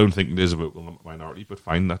 I don't think it is a vocal minority, but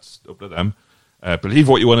fine, that's up to them. Believe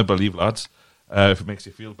what you want to believe, lads, if it makes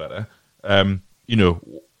you feel better.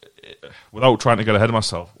 Without trying to get ahead of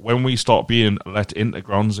myself, when we start being let into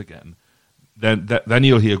grounds again, then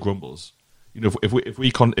you'll hear grumbles.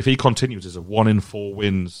 If he continues as a 1 in 4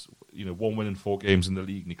 wins, 1 win in 4 games in the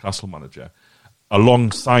league, Newcastle manager,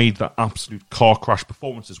 alongside the absolute car crash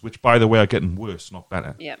performances, which by the way are getting worse, not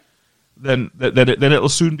better. Yeah. Then it'll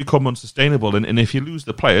soon become unsustainable. And if you lose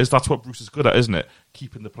the players, that's what Bruce is good at, isn't it?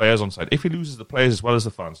 Keeping the players on side. If he loses the players as well as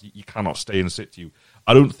the fans, you cannot stay in situ.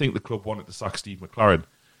 I don't think the club wanted to sack Steve McLaren.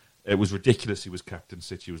 It was ridiculous he was kept in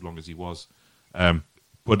situ as long as he was.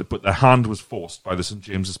 But the hand was forced by the St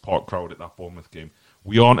James's Park crowd at that Bournemouth game.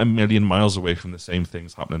 We aren't a million miles away from the same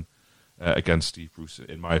things happening against Steve Bruce,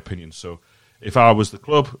 in my opinion. So if I was the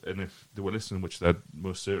club, and if they were listening, which they're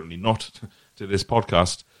most certainly not to this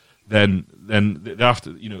podcast, then they have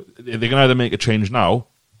to, they can either make a change now,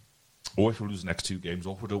 or if we lose the next 2 games,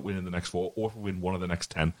 or if we don't win in the next 4, or if we win one of the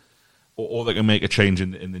next 10, or they can make a change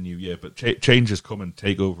in the new year. But changes come and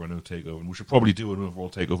take over and no takeover, and we should probably do an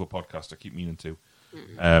overall takeover podcast. I keep meaning to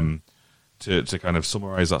kind of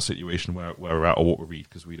summarise that situation where we're at or what we read,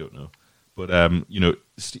 because we don't know. But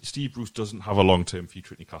Steve Bruce doesn't have a long-term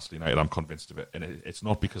future at Newcastle United. I'm convinced of it, and it's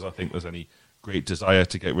not because I think there's any great desire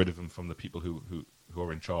to get rid of him from the people who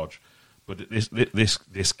are in charge. But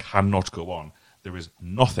this cannot go on. There is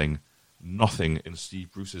nothing in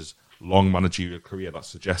Steve Bruce's long managerial career that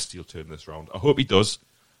suggests he'll turn this round. I hope he does,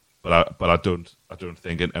 but I don't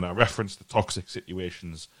think. And I referenced the toxic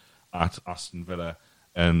situations at Aston Villa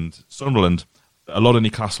and Sunderland. A lot of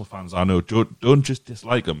Newcastle fans I know don't just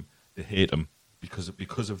dislike him; they hate him because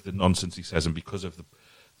of the nonsense he says and because of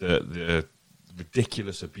the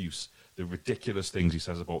ridiculous abuse, the ridiculous things he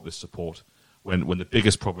says about this support. When the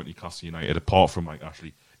biggest problem at Newcastle United, apart from Mike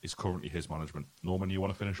Ashley, is currently his management. Norman, you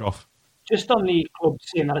want to finish off? Just on the club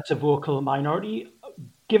saying that it's a vocal minority,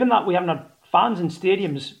 given that we haven't had fans in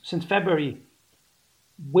stadiums since February,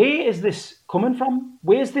 where is this coming from?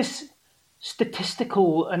 Where's this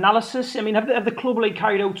statistical analysis? I mean, have the club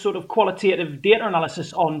carried out sort of qualitative data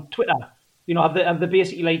analysis on Twitter? Have they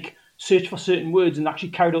basically searched for certain words and actually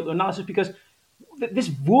carried out the analysis? Because this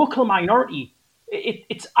vocal minority,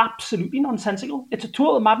 it's absolutely nonsensical. It's a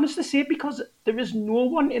total madness to say it, because there is no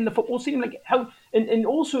one in the football stadium and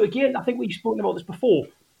also again, I think we've spoken about this before.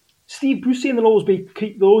 Steve Bruce saying there'll always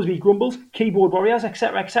be grumbles, keyboard warriors,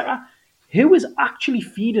 etc., etc. Who is actually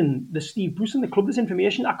feeding the Steve Bruce and the club this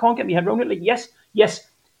information? I can't get my head around it. Yes,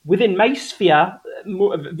 within my sphere,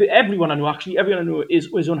 everyone I know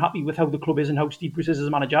is unhappy with how the club is and how Steve Bruce is as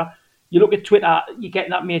a manager. You look at Twitter, you're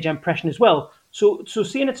getting that major impression as well. So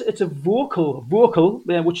saying it's a vocal,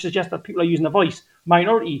 which suggests that people are using a voice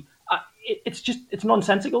minority, it's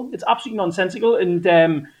nonsensical. It's absolutely nonsensical, and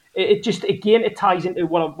it ties into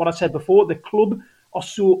what I said before. The club are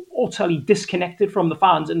so utterly disconnected from the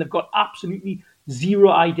fans, and they've got absolutely zero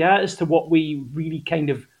idea as to what we really kind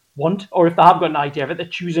of want, or if they have got an idea of it, they're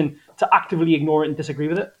choosing to actively ignore it and disagree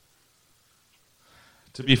with it.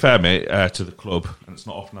 To be fair, mate, to the club, and it's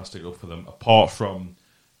not often I stick up for them, apart from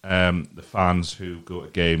the fans who go to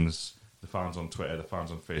games, the fans on Twitter, the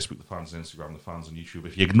fans on Facebook, the fans on Instagram, the fans on YouTube.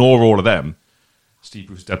 If you ignore all of them, Steve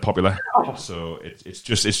Bruce is dead popular. So it's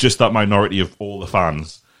just that minority of all the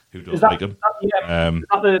fans who don't like him. Is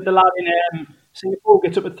that the lad in Singapore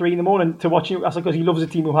gets up at 3 a.m. to watch Newcastle because he loves a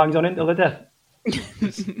team who hangs on until they're dead?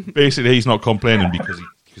 Basically, he's not complaining because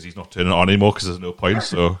he's not turning it on anymore because there's no point.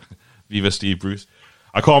 So, viva Steve Bruce.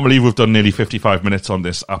 I can't believe we've done nearly 55 minutes on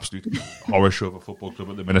this absolute horror show of a football club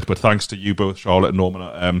at the minute, but thanks to you both, Charlotte and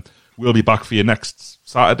Norman. We'll be back for you next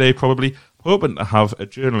Saturday, probably, hoping to have a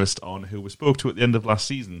journalist on who we spoke to at the end of last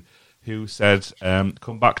season who said,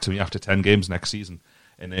 come back to me after 10 games next season.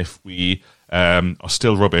 and if we are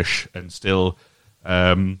still rubbish and still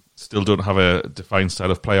don't have a defined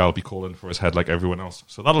style of play, I'll be calling for his head like everyone else.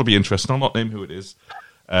 So that'll be interesting. I'll not name who it is.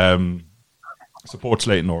 Supports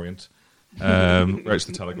Leyton Orient. Writes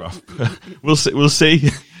the Telegraph. We'll see.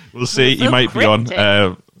 He might be on.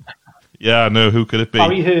 Yeah, no. Who could it be?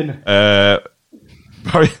 Barry Hearn.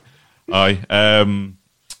 Barry. Aye.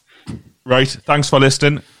 Right. Thanks for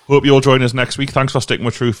listening. Hope you'll join us next week. Thanks for sticking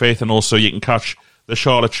with True Faith, and also you can catch the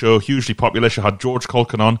Charlotte Show, hugely popular. She had George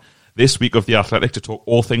Culkin on this week of The Athletic to talk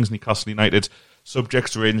all things Newcastle United.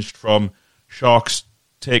 Subjects ranged from sharks,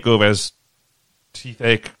 takeovers,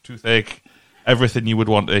 toothache, everything you would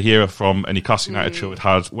want to hear from a Newcastle United show it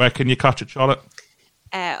has. Where can you catch it, Charlotte?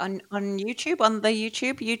 On YouTube, on the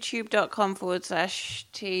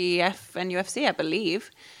youtube.com/TF and UFC, I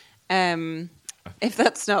believe. If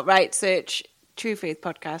that's not right, search True Faith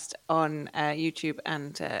Podcast on YouTube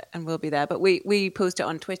and we'll be there. But we post it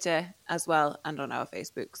on Twitter as well and on our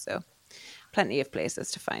Facebook, so plenty of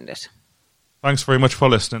places to find it. Thanks very much for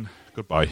listening. Goodbye.